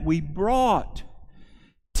division that we brought,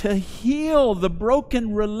 to heal the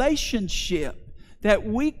broken relationship that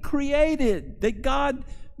we created, that God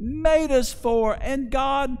made us for and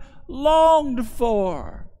God longed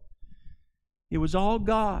for. It was all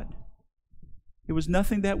God. It was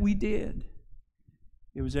nothing that we did.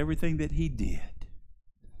 It was everything that He did.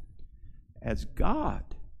 As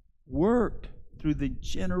God worked through the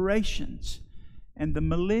generations and the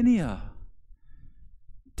millennia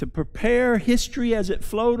to prepare history as it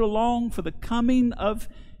flowed along for the coming of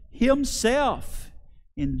Himself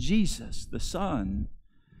in Jesus, the Son,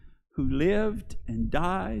 who lived and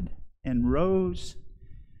died and rose.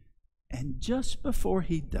 And just before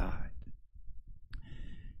He died,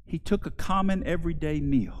 He took a common everyday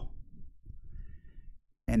meal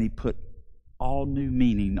and He put all new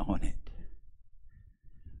meaning on it.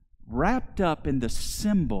 Wrapped up in the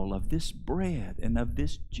symbol of this bread and of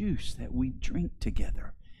this juice that we drink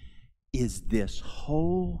together is this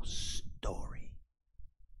whole story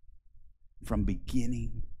from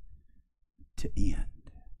beginning to end.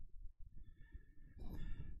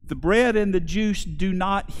 The bread and the juice do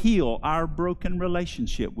not heal our broken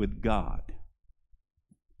relationship with God.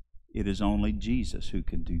 It is only Jesus who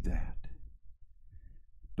can do that.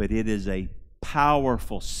 But it is a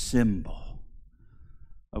powerful symbol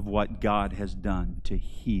of what God has done to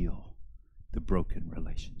heal the broken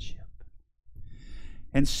relationship.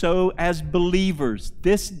 And so, as believers,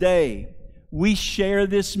 this day, we share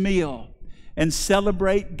this meal and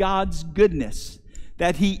celebrate God's goodness,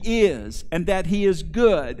 that He is, and that He is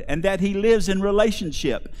good, and that He lives in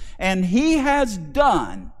relationship. And He has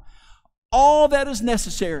done all that is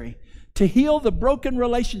necessary to heal the broken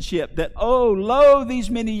relationship that, oh, lo, these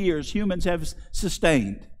many years humans have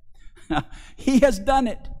sustained. He has done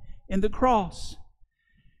it in the cross.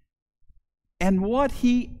 And what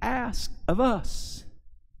He asks of us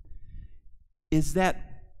is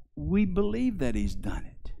that we believe that He's done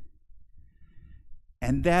it.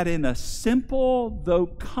 And that in a simple, though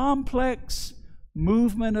complex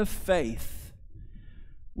movement of faith,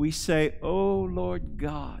 we say, oh, Lord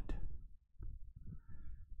God,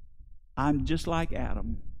 I'm just like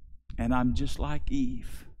Adam, and I'm just like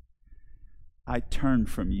Eve. I turned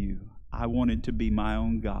from You. I wanted to be my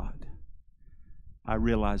own God. I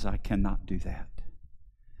realize I cannot do that.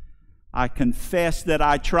 I confess that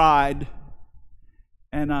I tried,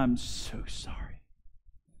 and I'm so sorry.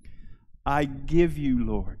 I give You,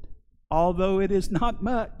 Lord, although it is not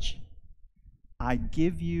much, I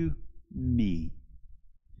give You me.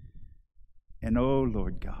 And oh,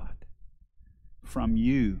 Lord God, from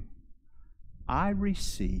You, I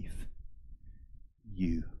receive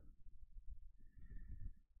You.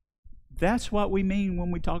 That's what we mean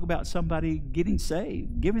when we talk about somebody getting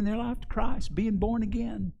saved, giving their life to Christ, being born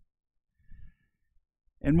again.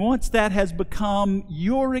 And once that has become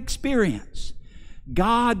your experience,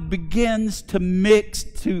 God begins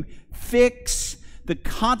to fix the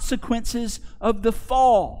consequences of the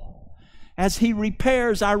fall as He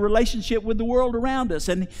repairs our relationship with the world around us,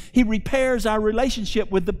 and He repairs our relationship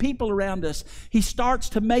with the people around us. He starts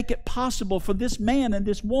to make it possible for this man and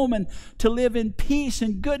this woman to live in peace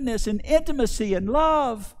and goodness and intimacy and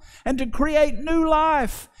love and to create new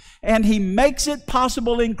life. And He makes it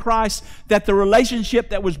possible in Christ that the relationship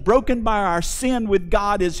that was broken by our sin with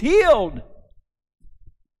God is healed.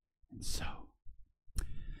 And so,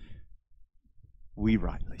 we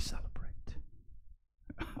rightly celebrate.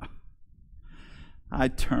 I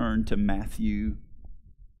turn to Matthew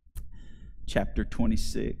chapter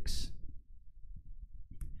 26,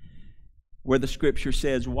 where the scripture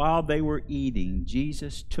says, while they were eating,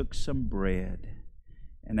 Jesus took some bread,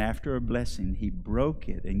 and after a blessing, He broke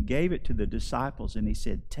it and gave it to the disciples, and He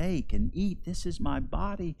said, take and eat, this is my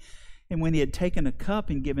body. And when He had taken a cup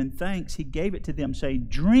and given thanks, He gave it to them, saying,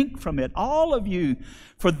 drink from it, all of you,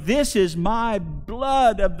 for this is my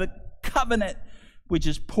blood of the covenant, which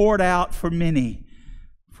is poured out for many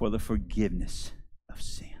for the forgiveness of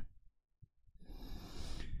sin.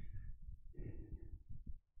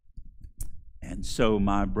 And so,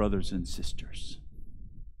 my brothers and sisters,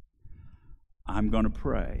 I'm going to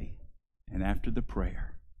pray, and after the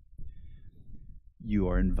prayer, you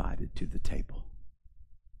are invited to the table.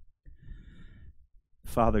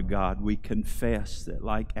 Father God, we confess that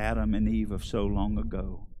like Adam and Eve of so long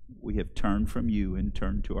ago, we have turned from you and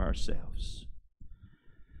turned to ourselves.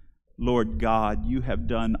 Lord God, you have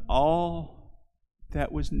done all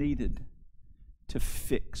that was needed to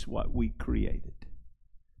fix what we created,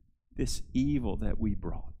 this evil that we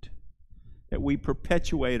brought, that we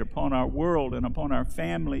perpetuate upon our world and upon our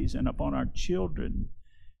families and upon our children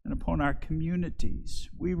and upon our communities.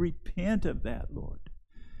 We repent of that, Lord.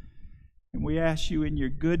 And we ask you in your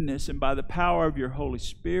goodness and by the power of your Holy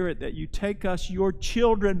Spirit that you take us, your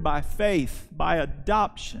children, by faith, by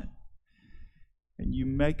adoption, and you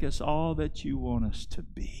make us all that you want us to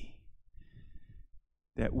be,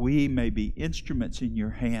 that we may be instruments in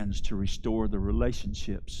your hands to restore the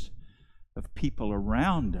relationships of people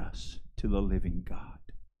around us to the living God.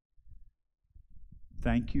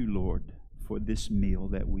 Thank you, Lord, for this meal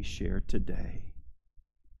that we share today,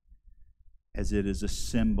 as it is a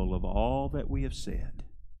symbol of all that we have said.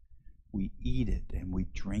 We eat it and we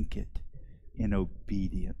drink it in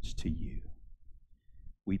obedience to you.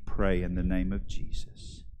 We pray in the name of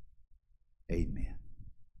Jesus. Amen.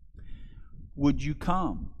 Would you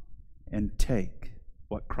come and take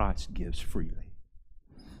what Christ gives freely?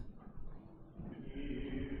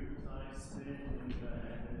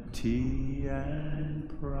 Tea and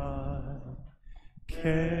pride,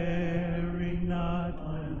 caring not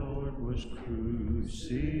my Lord was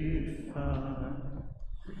crucified,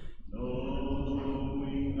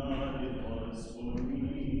 knowing not it was for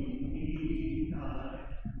me he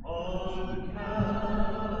died on Calvary.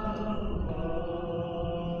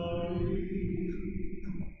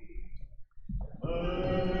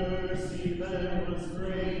 Mercy there was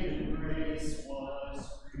great and grace was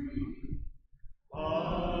free,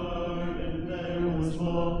 pardon there was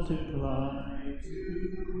multiplied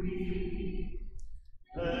to me.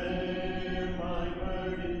 There my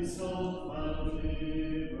burdened soul found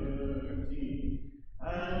liberty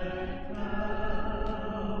at Calvary.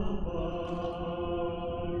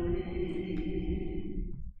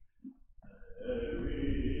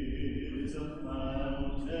 There is a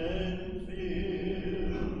fountain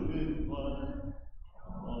filled with blood,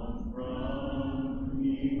 drawn from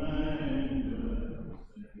Emmanuel's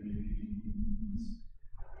veins,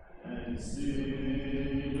 and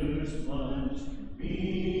sinners plunged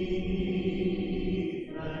beneath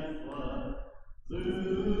that flood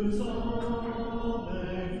lose all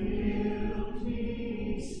their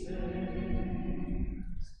guilty stains,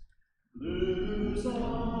 lose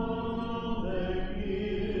all their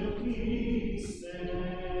guilty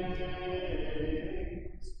stains,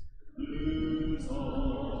 lose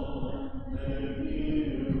all their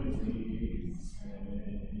guilty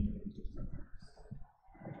stains,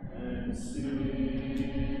 and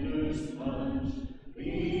sinners plunged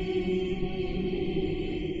beneath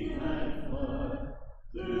that flood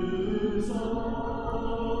lose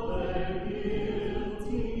all their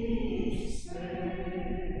guilty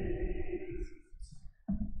stains.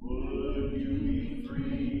 Would you be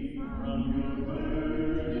free from your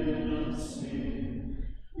burden of sin?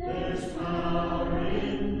 There's power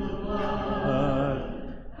in the blood,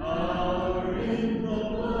 power in the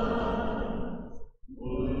blood.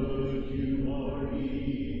 Would you more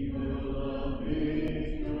evil of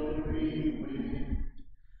victory win?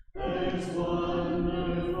 There's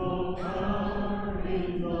wonderful power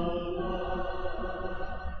in the blood.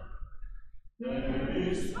 There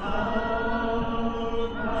is power,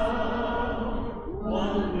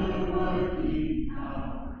 wonder-working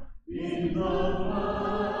power in the blood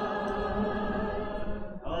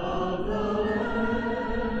of the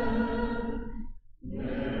Lamb.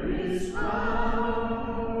 There is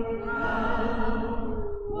power,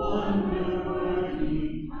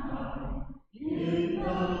 wonder-working power in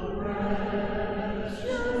the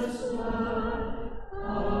precious blood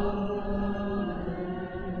of the Lamb.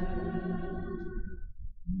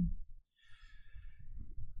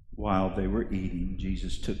 While they were eating,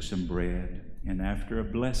 Jesus took some bread, and after a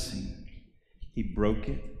blessing, he broke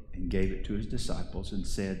it and gave it to his disciples and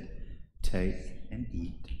said, "Take and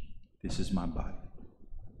eat. This is my body."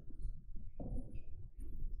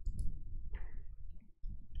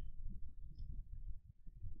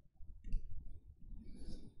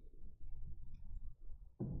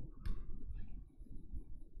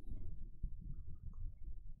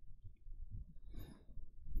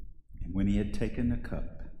 And when he had taken the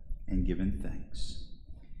cup and given thanks,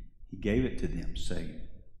 he gave it to them, saying,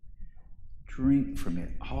 "Drink from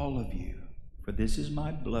it, all of you, for this is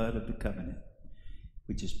my blood of the covenant,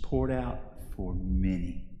 which is poured out for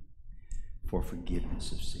many for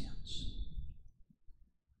forgiveness of sins."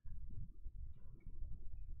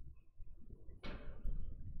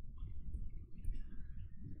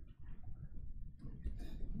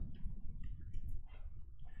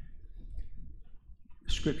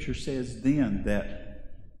 Scripture says then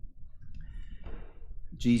that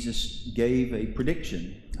Jesus gave a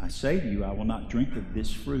prediction. I say to you, I will not drink of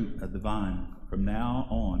this fruit of the vine from now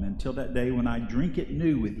on until that day when I drink it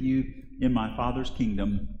new with you in my Father's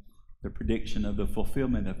kingdom, the prediction of the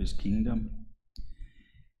fulfillment of his kingdom.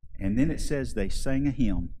 And then it says they sang a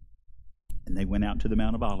hymn and they went out to the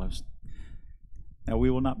Mount of Olives. Now,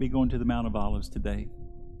 we will not be going to the Mount of Olives today,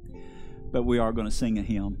 but we are going to sing a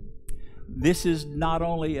hymn. This is not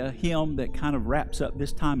only a hymn that kind of wraps up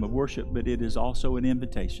this time of worship, but it is also an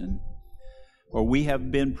invitation. For we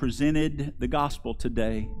have been presented the gospel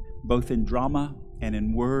today, both in drama and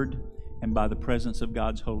in word, and by the presence of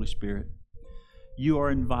God's Holy Spirit. You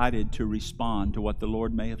are invited to respond to what the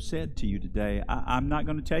Lord may have said to you today. I'm not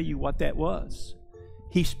going to tell you what that was.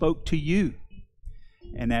 He spoke to you.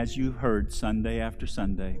 And as you've heard Sunday after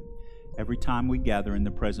Sunday, every time we gather in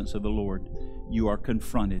the presence of the Lord, you are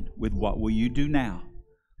confronted with what will you do now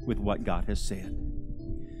with what God has said.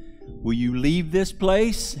 Will you leave this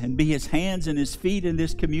place and be His hands and His feet in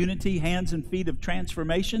this community, hands and feet of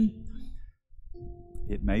transformation?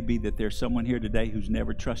 It may be that there's someone here today who's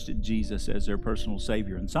never trusted Jesus as their personal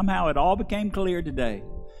Savior, and somehow it all became clear today.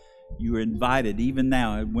 You are invited, even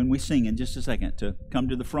now, when we sing in just a second, to come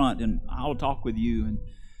to the front, and I'll talk with you and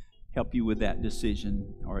help you with that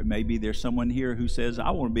decision. Or it may be there's someone here who says,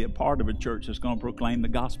 I want to be a part of a church that's going to proclaim the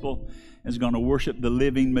gospel, is going to worship the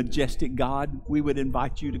living, majestic God. We would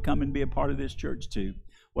invite you to come and be a part of this church too.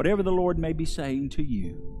 Whatever the Lord may be saying to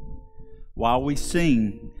you, while we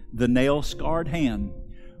sing the nail-scarred hand,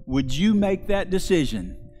 would you make that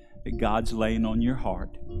decision that God's laying on your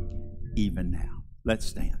heart even now? Let's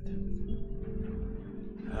stand.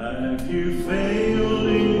 Have you failed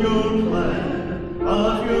in your plan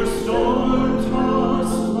of your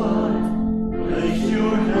storm-tossed life? Place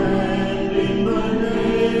your hand in the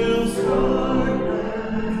nail-scarred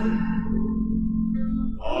hand.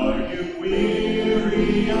 Are you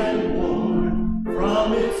weary and worn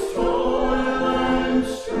from its toil and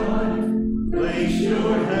strife? Place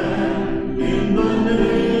your hand in the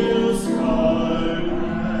nail-scarred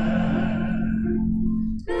hand.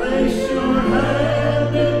 Place your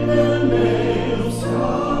hand in the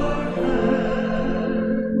nail-scarred hand.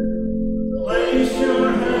 Place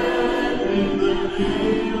your hand in the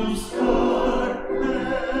nail-scarred hand.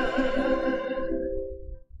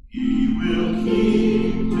 He will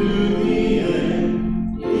keep to the end.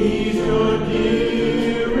 He's your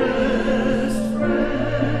dearest friend.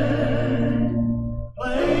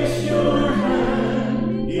 Place your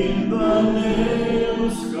hand in the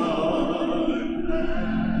nail-scarred hand.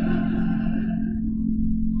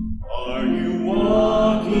 Are you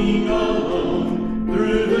walking alone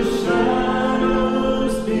through the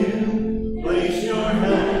shadows dim? Place your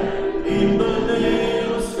hand in the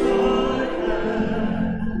nail-scarred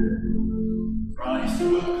hand. Christ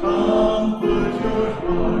will comfort your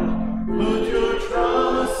heart. Put your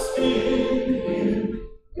trust in Him.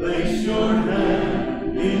 Place your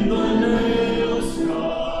hand in the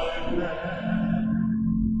nail-scarred hand.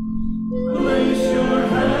 Place your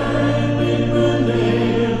hand in the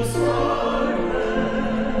nail-scarred hand.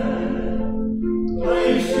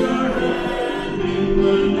 Place your hand in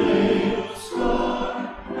the nail-scarred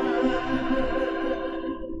hand.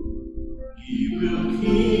 He will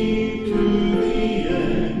keep to the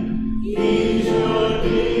end. He's your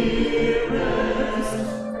dearest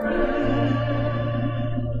friend.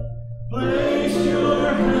 Place your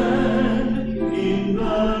hand in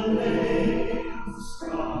the nail-scarred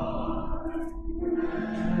hand.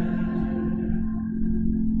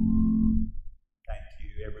 Thank you,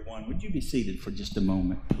 everyone. Would you be seated for just a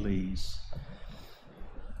moment, please?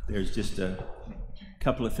 There's just a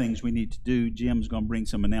couple of things we need to do. Jim's going to bring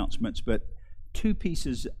some announcements, but two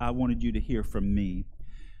pieces I wanted you to hear from me.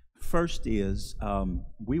 First is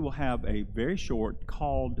we will have a very short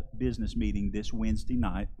called business meeting this Wednesday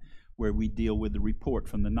night where we deal with the report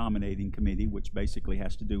from the nominating committee, which basically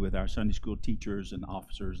has to do with our Sunday school teachers and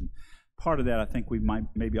officers. And part of that I think we might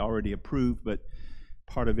maybe already approved, but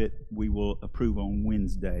part of it we will approve on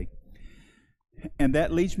Wednesday. And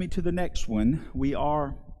that leads me to the next one.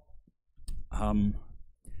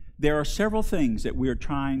 There are several things that we are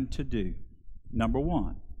trying to do. Number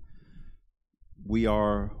one, we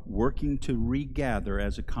are working to regather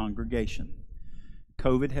as a congregation.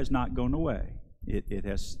 COVID has not gone away. It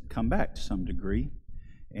has come back to some degree,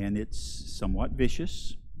 and it's somewhat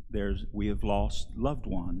vicious. We have lost loved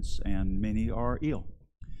ones, and many are ill.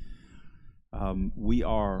 We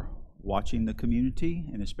are watching the community,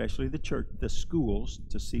 and especially the church, the schools,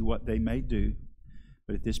 to see what they may do.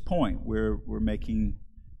 But at this point, we're making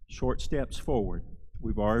short steps forward.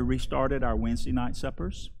 We've already restarted our Wednesday night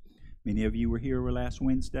suppers. Many of you were here last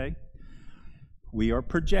Wednesday. We are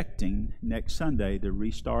projecting next Sunday to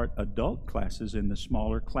restart adult classes in the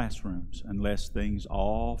smaller classrooms unless things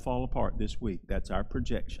all fall apart this week. That's our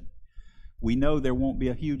projection. We know there won't be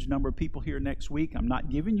a huge number of people here next week. I'm not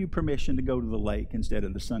giving you permission to go to the lake instead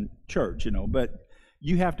of the church, but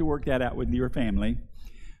you have to work that out with your family.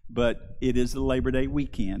 But it is the Labor Day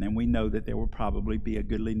weekend, and we know that there will probably be a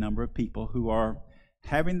goodly number of people who are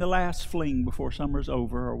having the last fling before summer's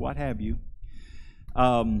over or what have you.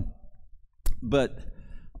 But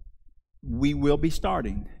we will be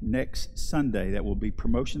starting next Sunday. That will be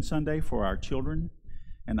Promotion Sunday for our children.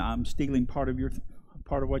 And I'm stealing part of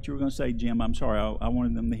what you were going to say, Jim. I'm sorry. I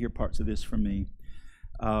wanted them to hear parts of this from me.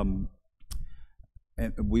 And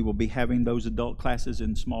we will be having those adult classes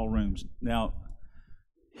in small rooms. Now,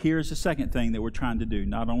 here's the second thing that we're trying to do,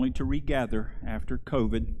 not only to regather after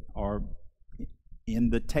COVID or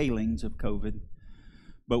in the tailings of COVID,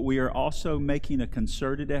 but we are also making a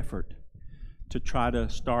concerted effort to try to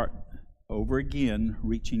start over again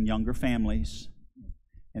reaching younger families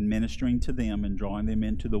and ministering to them and drawing them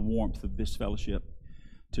into the warmth of this fellowship.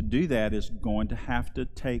 To do that is going to have to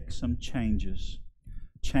take some changes.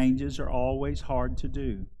 Changes are always hard to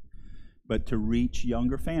do, but to reach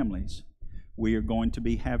younger families, we are going to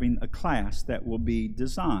be having a class that will be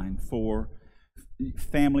designed for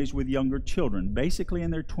families with younger children, basically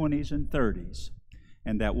in their 20s and 30s,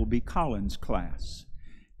 and that will be Colin's class.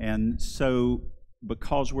 And so,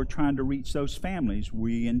 because we're trying to reach those families,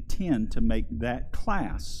 we intend to make that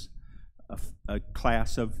class a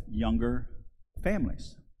class of younger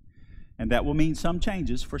families. And that will mean some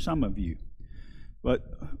changes for some of you. But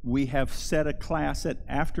we have set a class that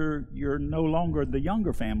after you're no longer the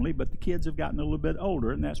younger family, but the kids have gotten a little bit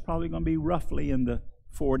older, and that's probably going to be roughly in the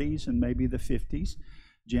 40s and maybe the 50s.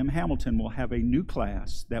 Jim Hamilton will have a new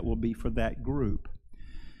class that will be for that group.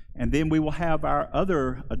 And then we will have our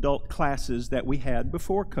other adult classes that we had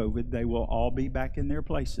before COVID. They will all be back in their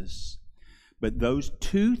places. But those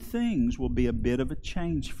two things will be a bit of a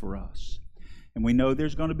change for us. And we know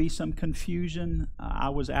there's going to be some confusion. I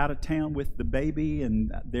was out of town with the baby,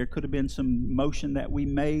 and there could have been some motion that we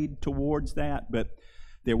made towards that, but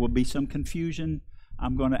there will be some confusion.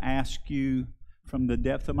 I'm going to ask you from the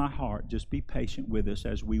depth of my heart, just be patient with us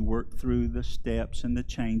as we work through the steps and the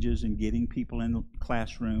changes and getting people in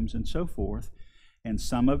classrooms and so forth. And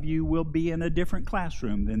some of you will be in a different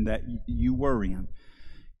classroom than that you were in.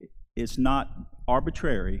 It's not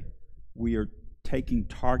arbitrary. We are taking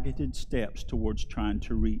targeted steps towards trying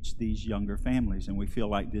to reach these younger families, and we feel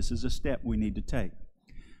like this is a step we need to take.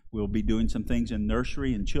 We'll be doing some things in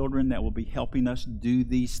nursery and children that will be helping us do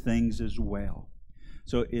these things as well.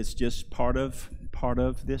 So it's just part of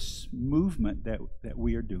this movement that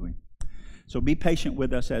we are doing. So be patient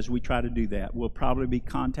with us as we try to do that. We'll probably be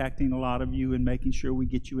contacting a lot of you and making sure we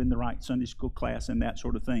get you in the right Sunday school class and that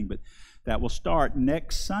sort of thing. But that will start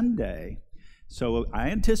next Sunday. So I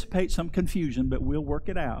anticipate some confusion, but we'll work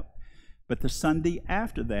it out. But the Sunday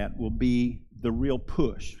after that will be the real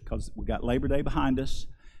push, because we got Labor Day behind us.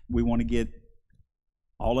 We want to get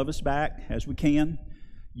all of us back as we can.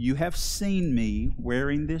 You have seen me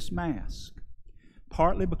wearing this mask,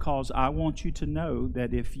 partly because I want you to know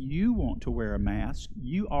that if you want to wear a mask,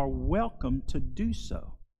 you are welcome to do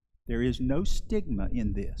so. There is no stigma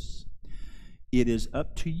in this. It is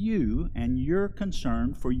up to you and your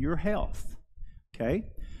concern for your health. Okay?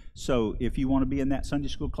 So if you want to be in that Sunday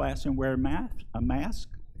school class and wear a mask,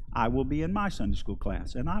 I will be in my Sunday school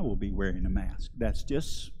class and I will be wearing a mask. That's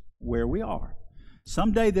just where we are.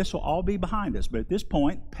 Someday this will all be behind us, but at this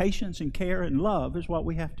point, patience and care and love is what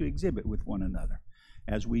we have to exhibit with one another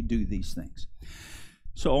as we do these things.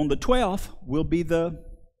 So on the 12th will be the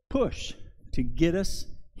push to get us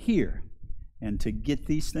here and to get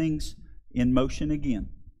these things in motion again.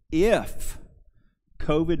 If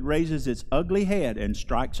COVID raises its ugly head and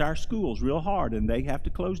strikes our schools real hard and they have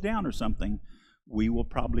to close down or something, we will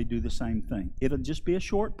probably do the same thing. It'll just be a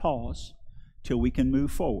short pause till we can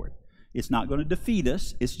move forward. It's not going to defeat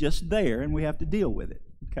us. It's just there, and we have to deal with it,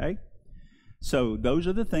 okay? So those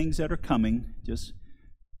are the things that are coming. Just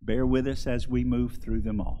bear with us as we move through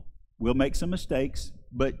them all. We'll make some mistakes,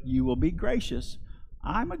 but you will be gracious.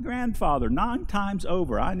 I'm a grandfather 9 times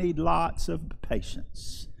over. I need lots of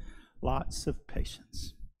patience. Lots of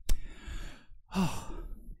patience. Oh,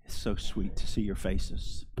 it's so sweet to see your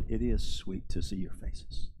faces. It is sweet to see your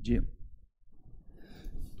faces. Jim.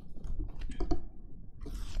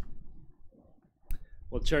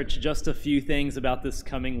 Well, church, just a few things about this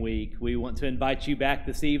coming week. We want to invite you back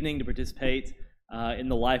this evening to participate in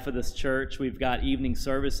the life of this church. We've got evening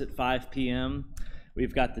service at 5 p.m.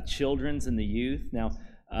 We've got the children's and the youth. Now,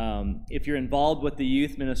 if you're involved with the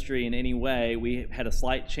youth ministry in any way, we had a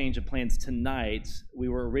slight change of plans tonight. We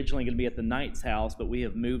were originally going to be at the Knight's house, but we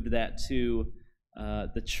have moved that to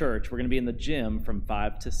the church. We're going to be in the gym from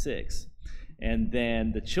 5 to 6. And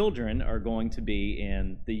then the children are going to be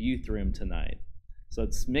in the youth room tonight. So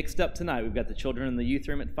it's mixed up tonight. We've got the children in the youth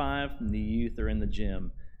room at 5, and the youth are in the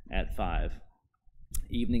gym at 5.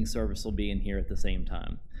 Evening service will be in here at the same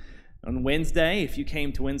time. On Wednesday, if you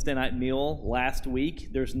came to Wednesday night meal last week,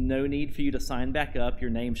 there's no need for you to sign back up. Your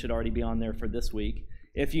name should already be on there for this week.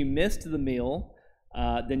 If you missed the meal,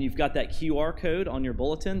 then you've got that QR code on your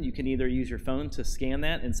bulletin. You can either use your phone to scan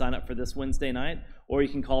that and sign up for this Wednesday night, or you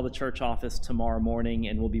can call the church office tomorrow morning,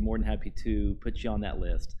 and we'll be more than happy to put you on that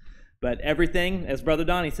list. But everything, as Brother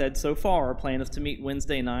Donnie said, so far, our plan is to meet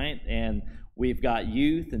Wednesday night, and we've got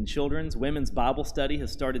youth and children's. Women's Bible study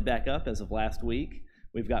has started back up as of last week.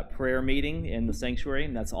 We've got prayer meeting in the sanctuary,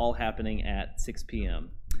 and that's all happening at 6 p.m.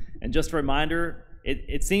 And just a reminder,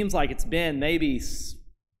 it seems like it's been maybe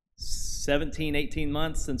 17, 18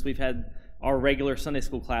 months since we've had our regular Sunday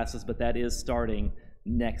school classes, but that is starting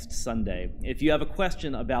next Sunday. If you have a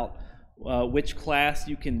question about which class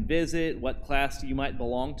you can visit, what class you might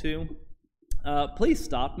belong to, please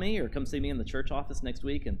stop me or come see me in the church office next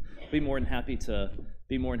week, and be more than happy to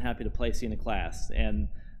place you in a class. And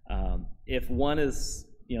if one is,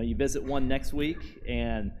 you visit one next week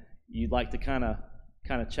and you'd like to kind of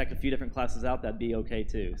check a few different classes out, that'd be okay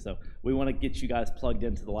too. So we want to get you guys plugged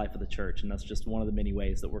into the life of the church, and that's just one of the many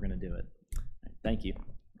ways that we're going to do it. Thank you.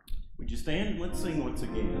 Would you stand? Let's sing once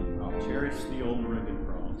again. I'll cherish the old rugged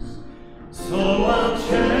cross. So I'll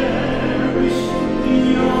cherish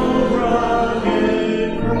the old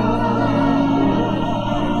rugged cross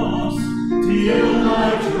till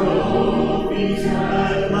my trophies